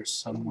is here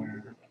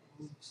somewhere.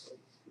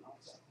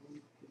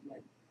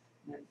 Like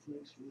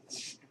Netflix with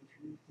the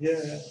country. Yeah.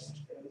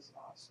 That was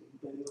awesome,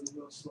 but it was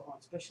real slow,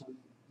 especially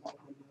on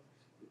Windows.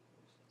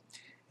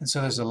 And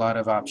so there's a lot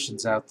of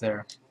options out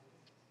there.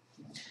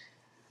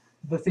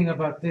 The thing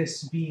about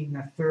this being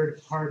a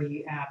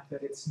third-party app,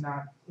 that it's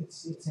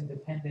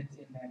independent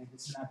in that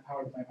it's not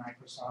powered by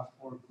Microsoft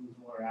or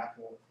Google or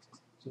Apple.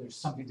 So there's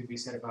something to be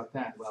said about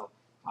that. Well,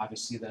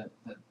 obviously the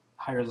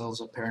higher levels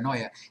of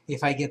paranoia.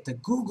 If I get the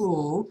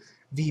Google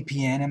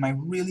VPN, am I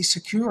really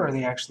secure? Are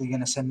they actually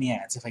going to send me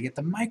ads? If I get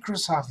the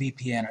Microsoft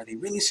VPN, are they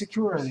really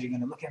secure? Are they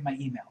going to look at my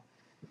email?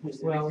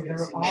 Well,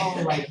 they're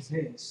all like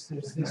this.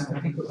 There's this to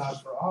think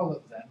about for all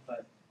of them,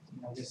 but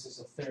you know, this is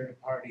a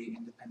third-party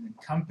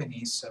independent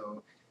company,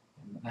 so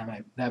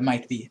that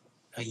might be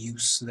a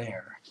use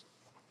there.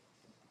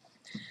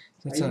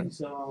 That's I a,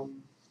 use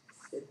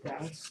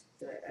Advanced,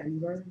 the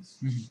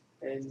antivirus, Mhm.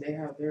 and they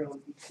have their own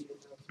VPN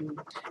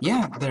now too.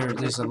 yeah,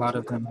 there's a lot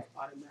of them. Like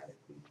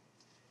automatically.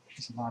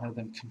 There's a lot of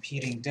them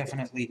competing,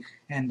 definitely.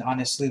 And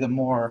honestly,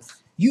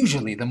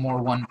 usually the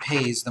more one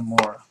pays, the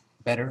more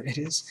better it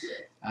is.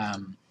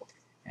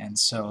 And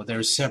so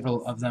there's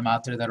several of them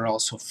out there that are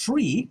also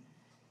free,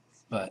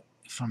 but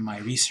from my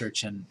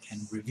research and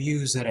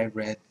reviews that I've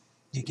read,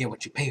 you get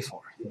what you pay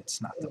for.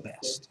 It's not the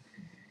best.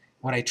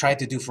 What I tried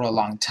to do for a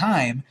long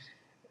time,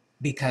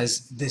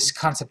 because this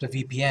concept of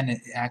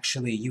VPN,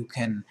 actually you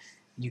can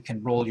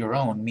roll your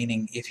own,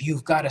 meaning if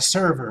you've got a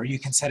server, you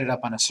can set it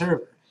up on a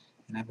server.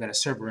 And I've got a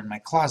server in my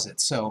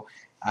closet, so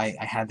I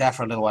had that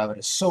for a little while, but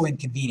it's so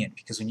inconvenient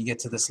because when you get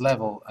to this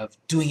level of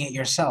doing it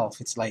yourself,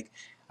 it's like,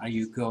 are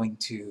you going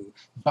to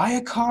buy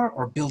a car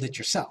or build it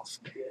yourself?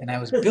 And I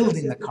was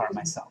building the car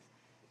myself,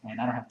 and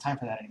I don't have time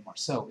for that anymore.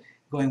 So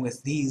going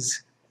with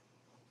these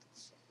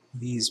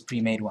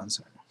pre-made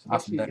ones are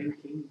often better.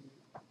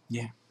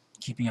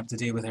 Keeping up to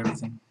date with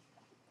everything.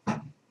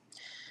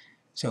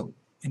 So,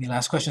 any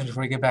last questions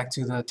before we get back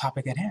to the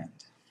topic at hand?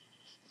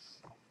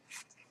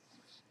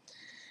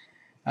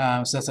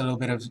 So that's a little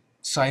bit of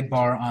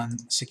sidebar on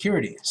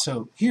security.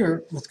 So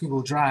here with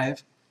Google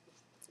Drive,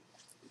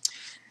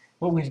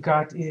 what we've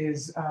got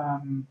is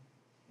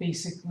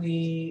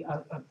basically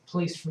a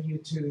place for you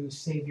to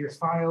save your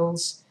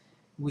files.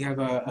 We have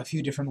a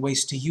few different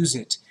ways to use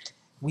it.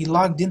 We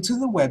logged into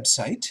the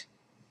website,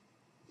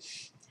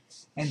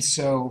 and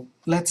so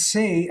let's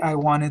say I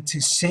wanted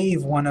to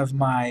save one of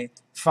my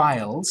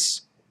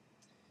files.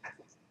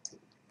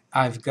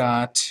 I've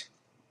got,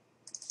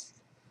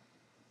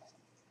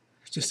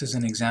 just as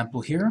an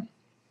example here,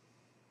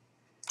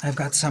 I've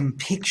got some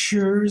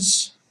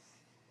pictures.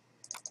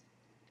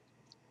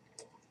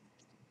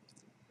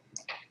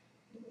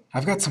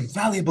 I've got some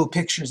valuable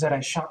pictures that I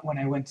shot when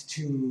I went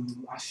to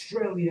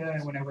Australia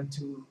and when I went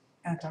to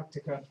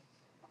Antarctica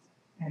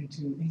and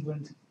to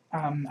England.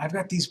 I've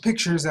got these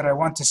pictures that I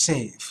want to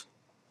save.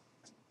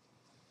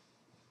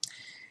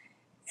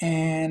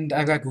 And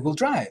I've got Google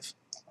Drive.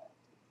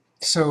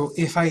 So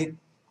if I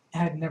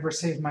had never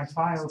saved my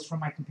files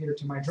from my computer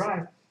to my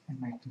drive and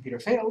my computer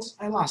fails,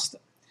 I lost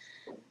them.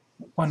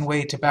 One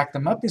way to back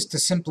them up is to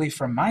simply,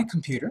 from my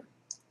computer,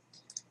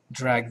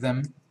 drag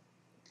them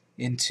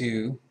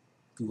into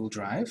Google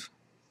Drive.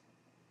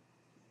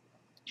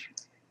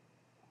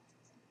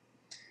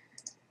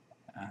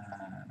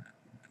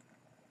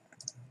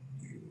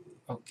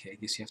 Okay, I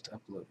guess you have to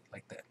upload it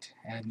like that.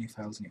 Add new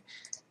files, new.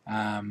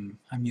 I'm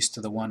used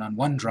to the one on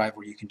OneDrive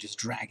where you can just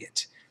drag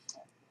it.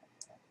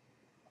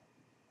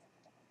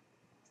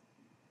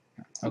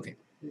 Okay.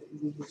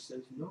 Google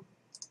says no.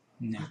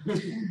 No.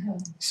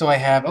 So I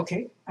have,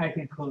 okay, I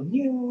can call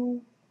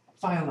new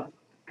file up.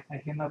 I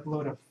can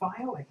upload a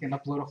file, I can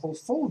upload a whole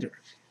folder.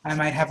 I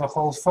might have a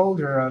whole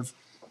folder of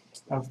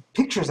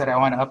pictures that I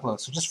want to upload.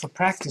 So just for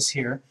practice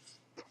here,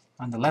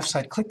 on the left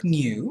side, click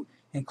New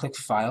and click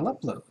File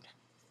Upload.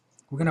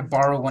 We're going to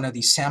borrow one of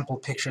these sample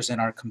pictures in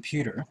our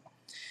computer.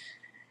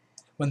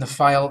 When the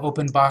File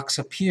Open box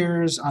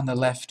appears on the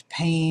left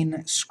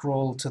pane,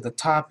 scroll to the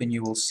top and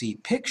you will see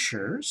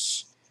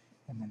Pictures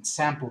and then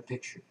Sample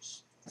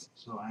Pictures.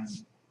 So I'm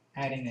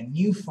adding a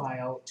new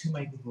file to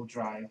my Google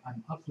Drive.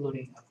 I'm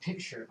uploading a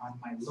picture on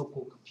my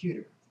local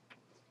computer.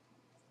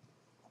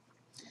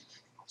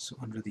 So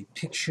under the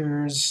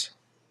Pictures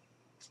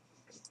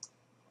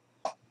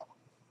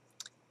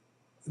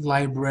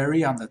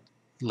library on the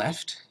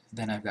left,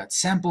 then I've got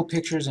Sample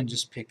Pictures, and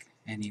just pick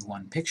any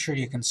one picture.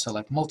 You can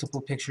select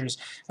multiple pictures,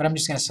 but I'm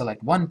just going to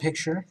select one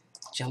picture,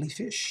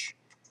 jellyfish.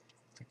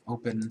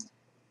 Open.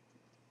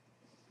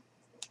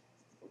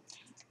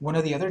 One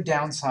of the other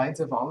downsides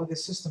of all of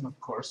this system, of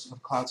course,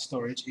 of cloud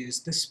storage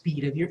is the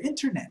speed of your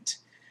internet.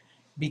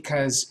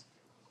 Because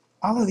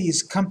all of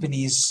these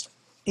companies,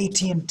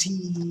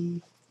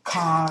 AT&T,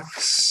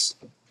 Cox,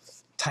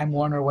 Time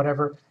Warner,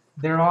 whatever,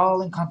 they're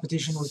all in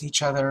competition with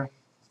each other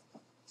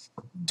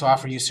to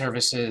offer you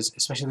services,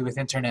 especially with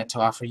internet, to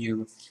offer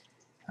you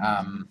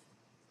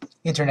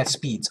internet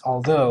speeds.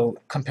 Although,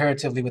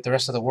 comparatively with the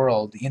rest of the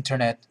world, the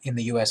internet in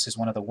the US is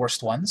one of the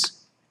worst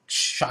ones,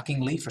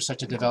 shockingly, for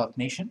such a developed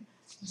nation.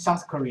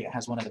 South Korea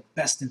has one of the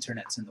best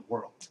internets in the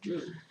world.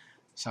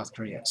 South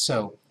Korea.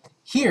 So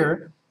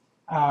here,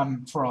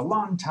 for a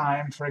long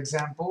time, for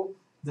example,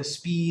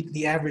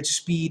 the average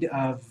speed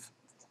of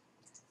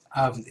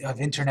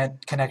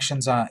internet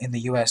connections in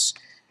the US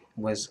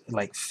was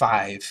like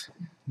 5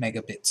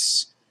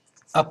 megabits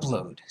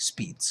upload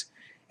speeds.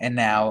 And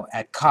now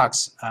at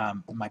Cox,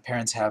 my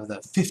parents have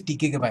the 50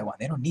 gigabyte one.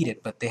 They don't need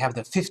it, but they have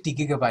the 50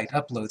 gigabyte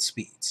upload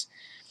speeds.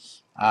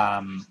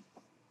 At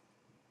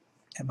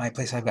my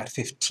place I've got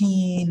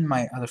 15,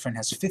 my other friend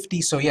has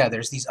 50, so yeah,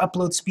 there's these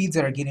upload speeds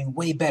that are getting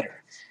way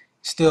better.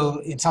 Still,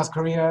 in South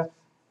Korea,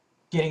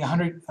 getting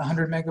 100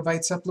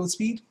 megabytes upload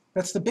speed,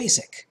 that's the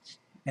basic.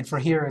 And for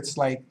here, it's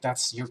like,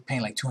 you're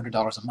paying like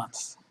 $200 a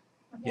month.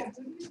 Yeah. What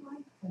do you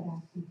like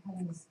for that?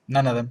 Because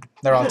None of them.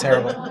 They're all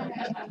terrible.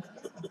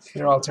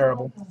 They're all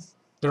terrible.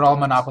 They're all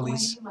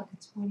monopolies. like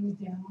a 20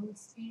 download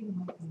speed and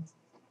like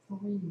a 3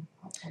 upload.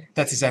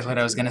 That's exactly what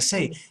I was going to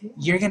say.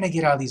 You're going to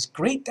get all these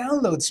great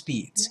download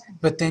speeds,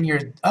 but then your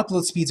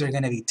upload speeds are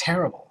going to be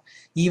terrible.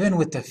 Even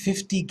with the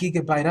 50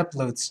 gigabyte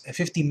uploads, a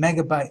 50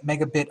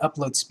 megabit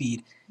upload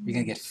speed, you're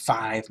going to get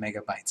 5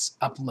 megabytes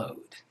upload.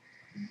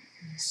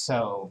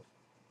 So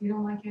You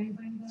don't like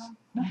anything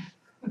though?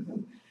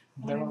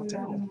 they're all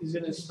terrible. He's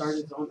gonna start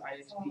his own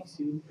ISP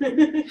soon.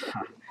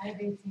 I have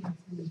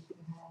AT&T.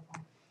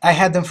 I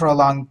had them for a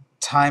long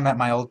time at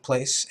my old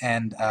place,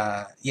 and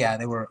yeah,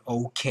 they were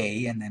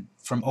okay, and then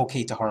from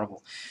okay to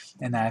horrible.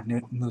 And I've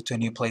moved to a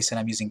new place, and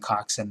I'm using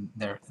Cox, and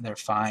they're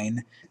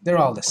fine. They're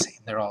all the same.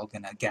 They're all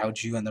gonna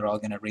gouge you, and they're all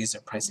gonna raise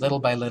their price little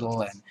by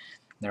little, and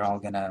they're all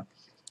gonna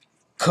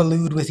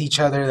collude with each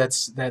other.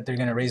 That they're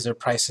gonna raise their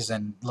prices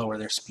and lower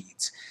their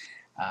speeds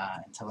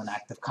until an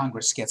act of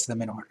Congress gets them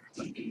in order.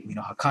 But we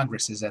know how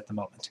Congress is at the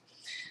moment.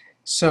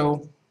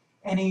 So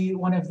any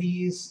one of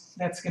these,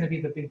 that's going to be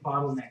the big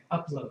bottleneck,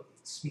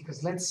 uploads.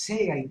 Because let's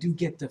say I do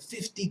get the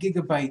 50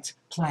 gigabyte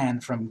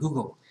plan from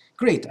Google.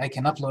 Great, I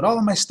can upload all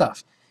of my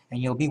stuff, and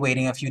you'll be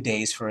waiting a few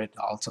days for it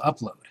all to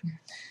upload.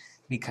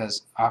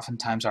 Because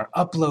oftentimes our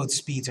upload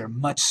speeds are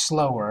much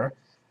slower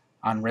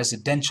on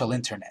residential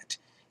internet.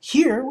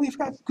 Here, we've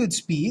got good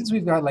speeds.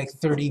 We've got like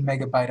 30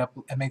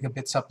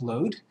 megabits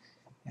upload,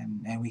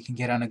 and we can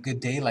get on a good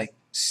day like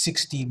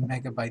 60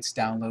 megabytes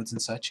downloads and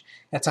such.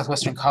 At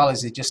Southwestern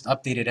College, they just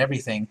updated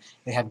everything.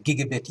 They have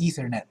gigabit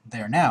Ethernet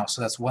there now,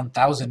 so that's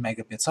 1,000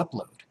 megabits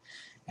upload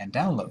and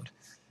download.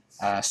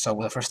 So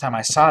the first time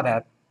I saw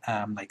that,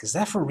 like, is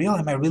that for real?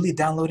 Am I really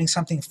downloading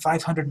something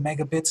 500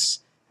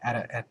 megabits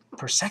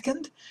per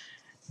second?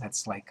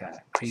 That's like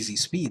crazy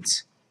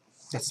speeds.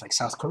 That's like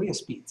South Korea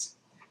speeds.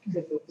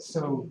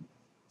 So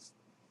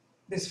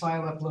this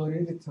file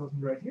uploaded, it tells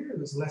me right here, it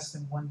was less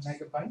than 1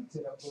 megabyte.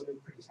 It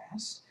uploaded pretty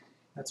fast.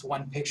 That's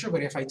one picture,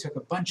 but if I took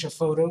a bunch of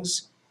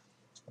photos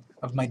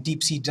of my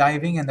deep sea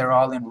diving, and they're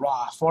all in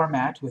raw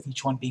format, with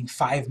each one being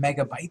 5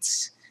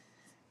 megabytes,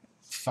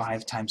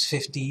 5 times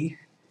 50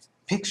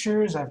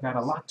 pictures, I've got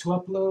a lot to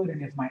upload,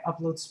 and if my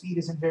upload speed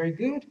isn't very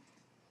good,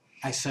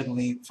 I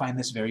suddenly find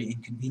this very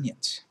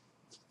inconvenient.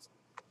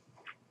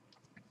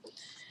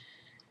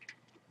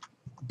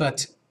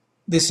 But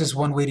this is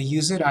one way to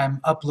use it.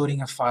 I'm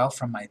uploading a file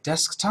from my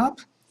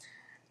desktop.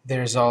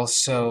 There's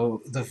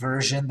also the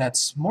version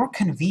that's more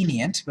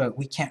convenient, but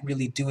we can't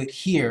really do it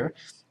here,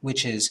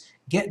 which is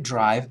Get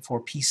Drive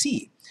for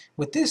PC.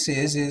 What this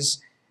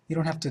is you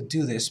don't have to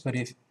do this, but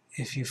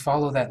if you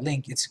follow that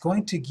link, it's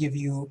going to give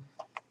you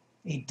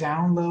a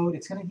download.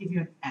 It's going to give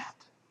you an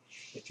app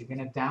that you're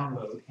going to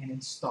download and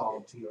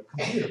install to your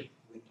computer,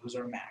 Windows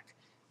or Mac,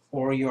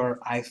 or your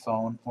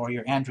iPhone or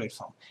your Android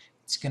phone.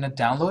 It's going to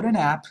download an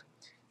app,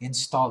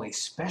 install a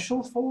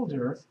special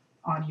folder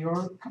on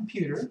your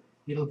computer.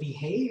 It'll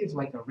behave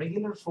like a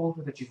regular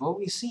folder that you've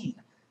always seen,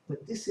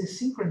 but this is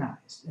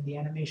synchronized, and the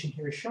animation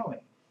here is showing.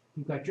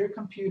 You've got your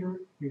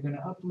computer, you're going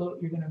to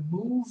upload, you're going to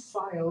move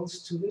files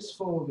to this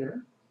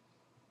folder,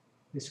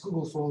 this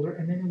Google folder,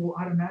 and then it will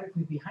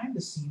automatically, behind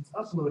the scenes,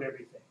 upload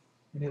everything.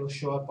 And it'll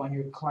show up on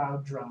your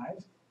cloud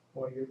drive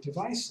or your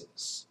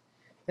devices.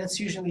 That's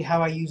usually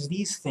how I use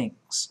these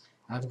things.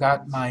 I've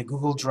got my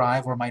Google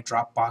Drive or my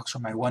Dropbox or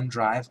my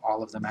OneDrive,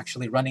 all of them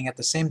actually running at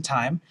the same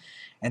time,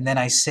 and then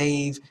I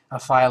save a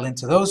file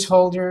into those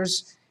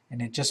folders,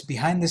 and it just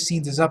behind the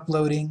scenes is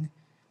uploading,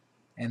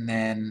 and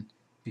then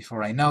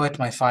before I know it,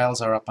 my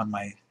files are up on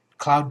my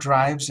cloud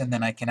drives, and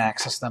then I can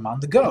access them on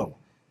the go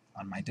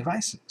on my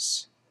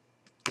devices.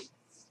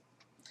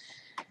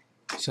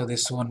 So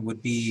this one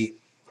would be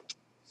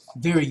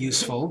very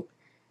useful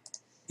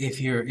if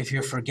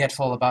you're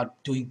forgetful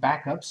about doing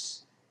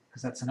backups,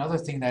 because that's another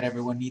thing that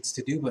everyone needs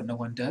to do but no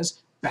one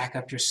does. Back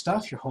up your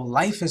stuff. Your whole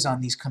life is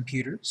on these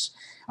computers,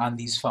 on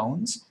these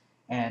phones,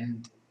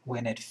 and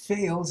when it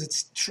fails,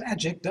 it's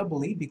tragic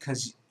doubly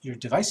because your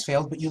device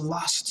failed, but you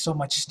lost so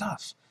much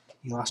stuff.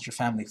 You lost your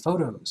family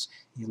photos,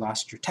 you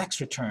lost your tax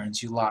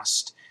returns, you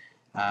lost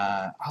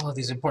all of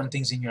these important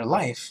things in your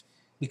life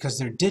because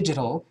they're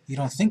digital. You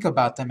don't think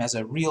about them as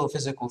a real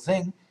physical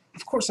thing.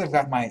 Of course, I've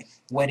got my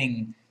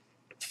wedding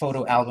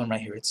photo album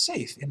right here. It's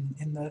safe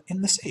in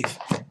the safe.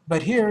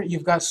 But here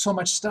you've got so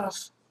much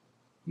stuff.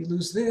 You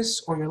lose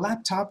this or your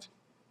laptop,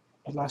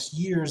 you lost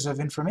years of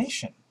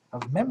information,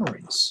 of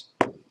memories.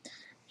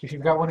 If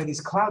you've got one of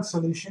these cloud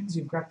solutions,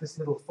 you've got this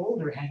little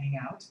folder hanging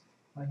out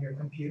on your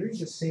computer. You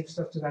just save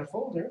stuff to that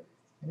folder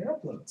and it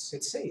uploads.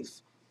 It's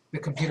safe. The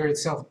computer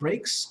itself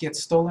breaks,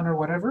 gets stolen or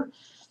whatever,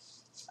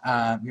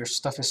 your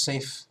stuff is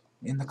safe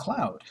in the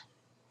cloud.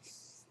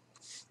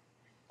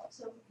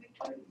 So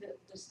Victor,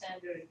 the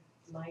standard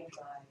My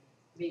Drive,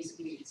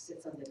 basically it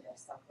sits on the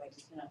desktop, right?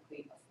 You cannot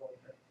create a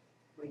folder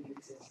where you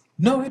could.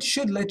 No, it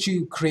should let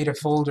you create a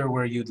folder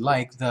where you'd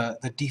like.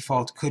 The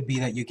default could be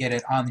that you get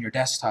it on your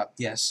desktop,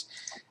 yes.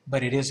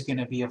 But it is going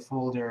to be a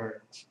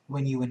folder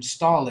when you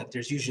install it.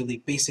 There's usually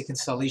basic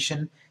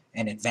installation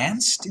and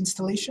advanced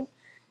installation.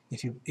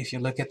 If you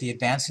look at the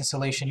advanced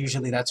installation,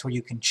 usually that's where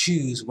you can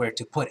choose where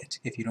to put it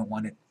if you don't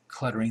want it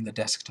cluttering the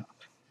desktop.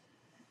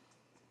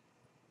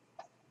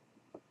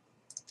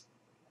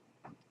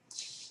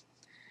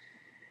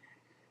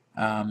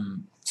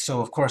 So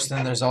of course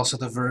then there's also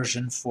the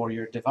version for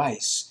your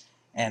device,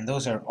 and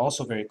those are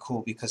also very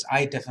cool because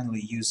I definitely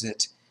use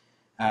it.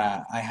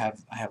 I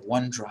have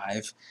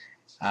OneDrive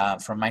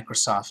from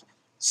Microsoft,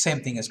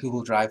 same thing as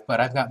Google Drive, but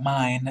I've got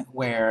mine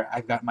where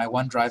I've got my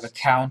OneDrive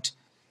account.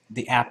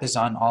 The app is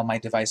on all my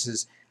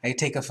devices. I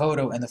take a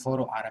photo and the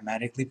photo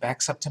automatically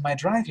backs up to my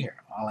drive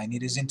here. All I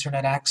need is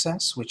internet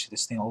access, which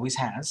this thing always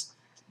has,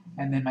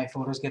 and then my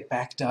photos get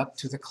backed up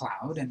to the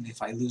cloud, and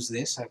if I lose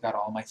this, I've got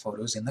all my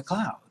photos in the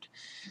cloud.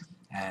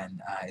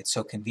 And it's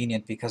so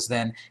convenient because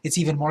then it's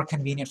even more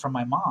convenient for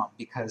my mom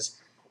because,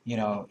 you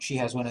know, she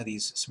has one of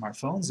these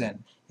smartphones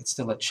and it's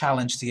still a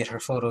challenge to get her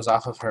photos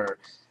off of her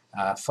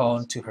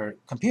phone to her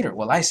computer.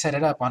 Well, I set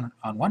it up on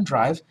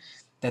OneDrive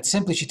that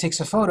simply she takes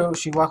a photo,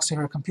 she walks to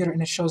her computer,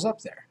 and it shows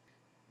up there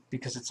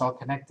because it's all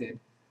connected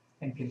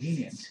and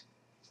convenient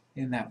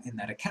in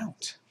that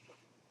account.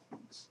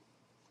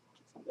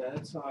 Yeah,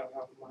 that's how I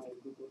have my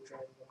Google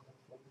Drive on my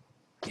phone.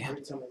 Yeah.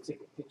 Every time I take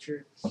a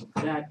picture,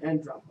 that and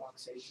Dropbox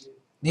saves it.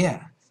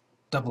 Yeah,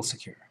 double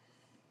secure.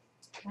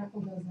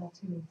 Apple does that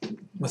too.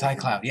 With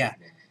iCloud, yeah.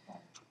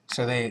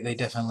 So they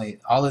definitely,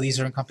 all of these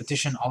are in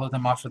competition, all of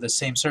them offer the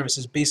same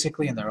services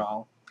basically, and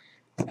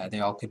they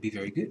all could be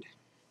very good.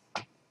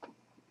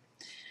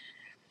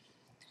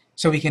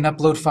 So we can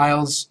upload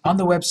files on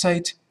the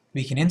website,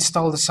 we can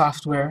install the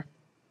software.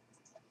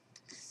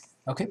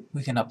 Okay,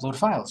 we can upload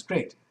files,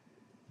 great.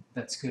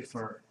 That's good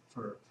for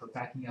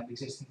backing up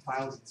existing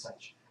files and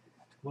such.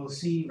 We'll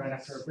see right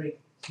after a break.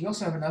 We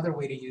also have another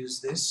way to use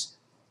this,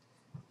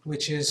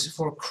 which is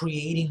for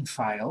creating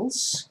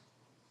files,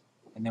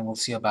 and then we'll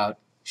see about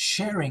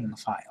sharing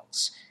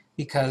files,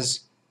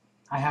 because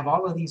I have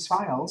all of these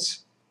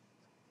files,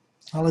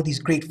 all of these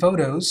great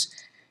photos,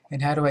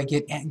 and how do I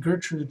get Aunt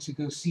Gertrude to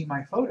go see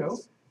my photo?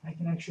 I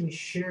can actually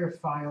share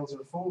files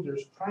or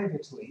folders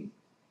privately,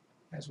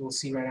 as we'll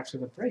see right after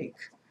the break.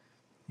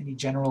 Any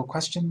general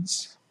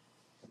questions?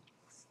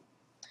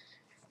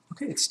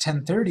 Okay, it's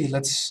 10:30.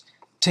 Let's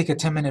take a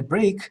 10-minute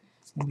break.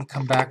 When we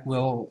come back,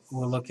 we'll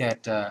look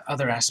at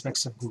other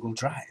aspects of Google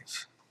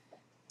Drive.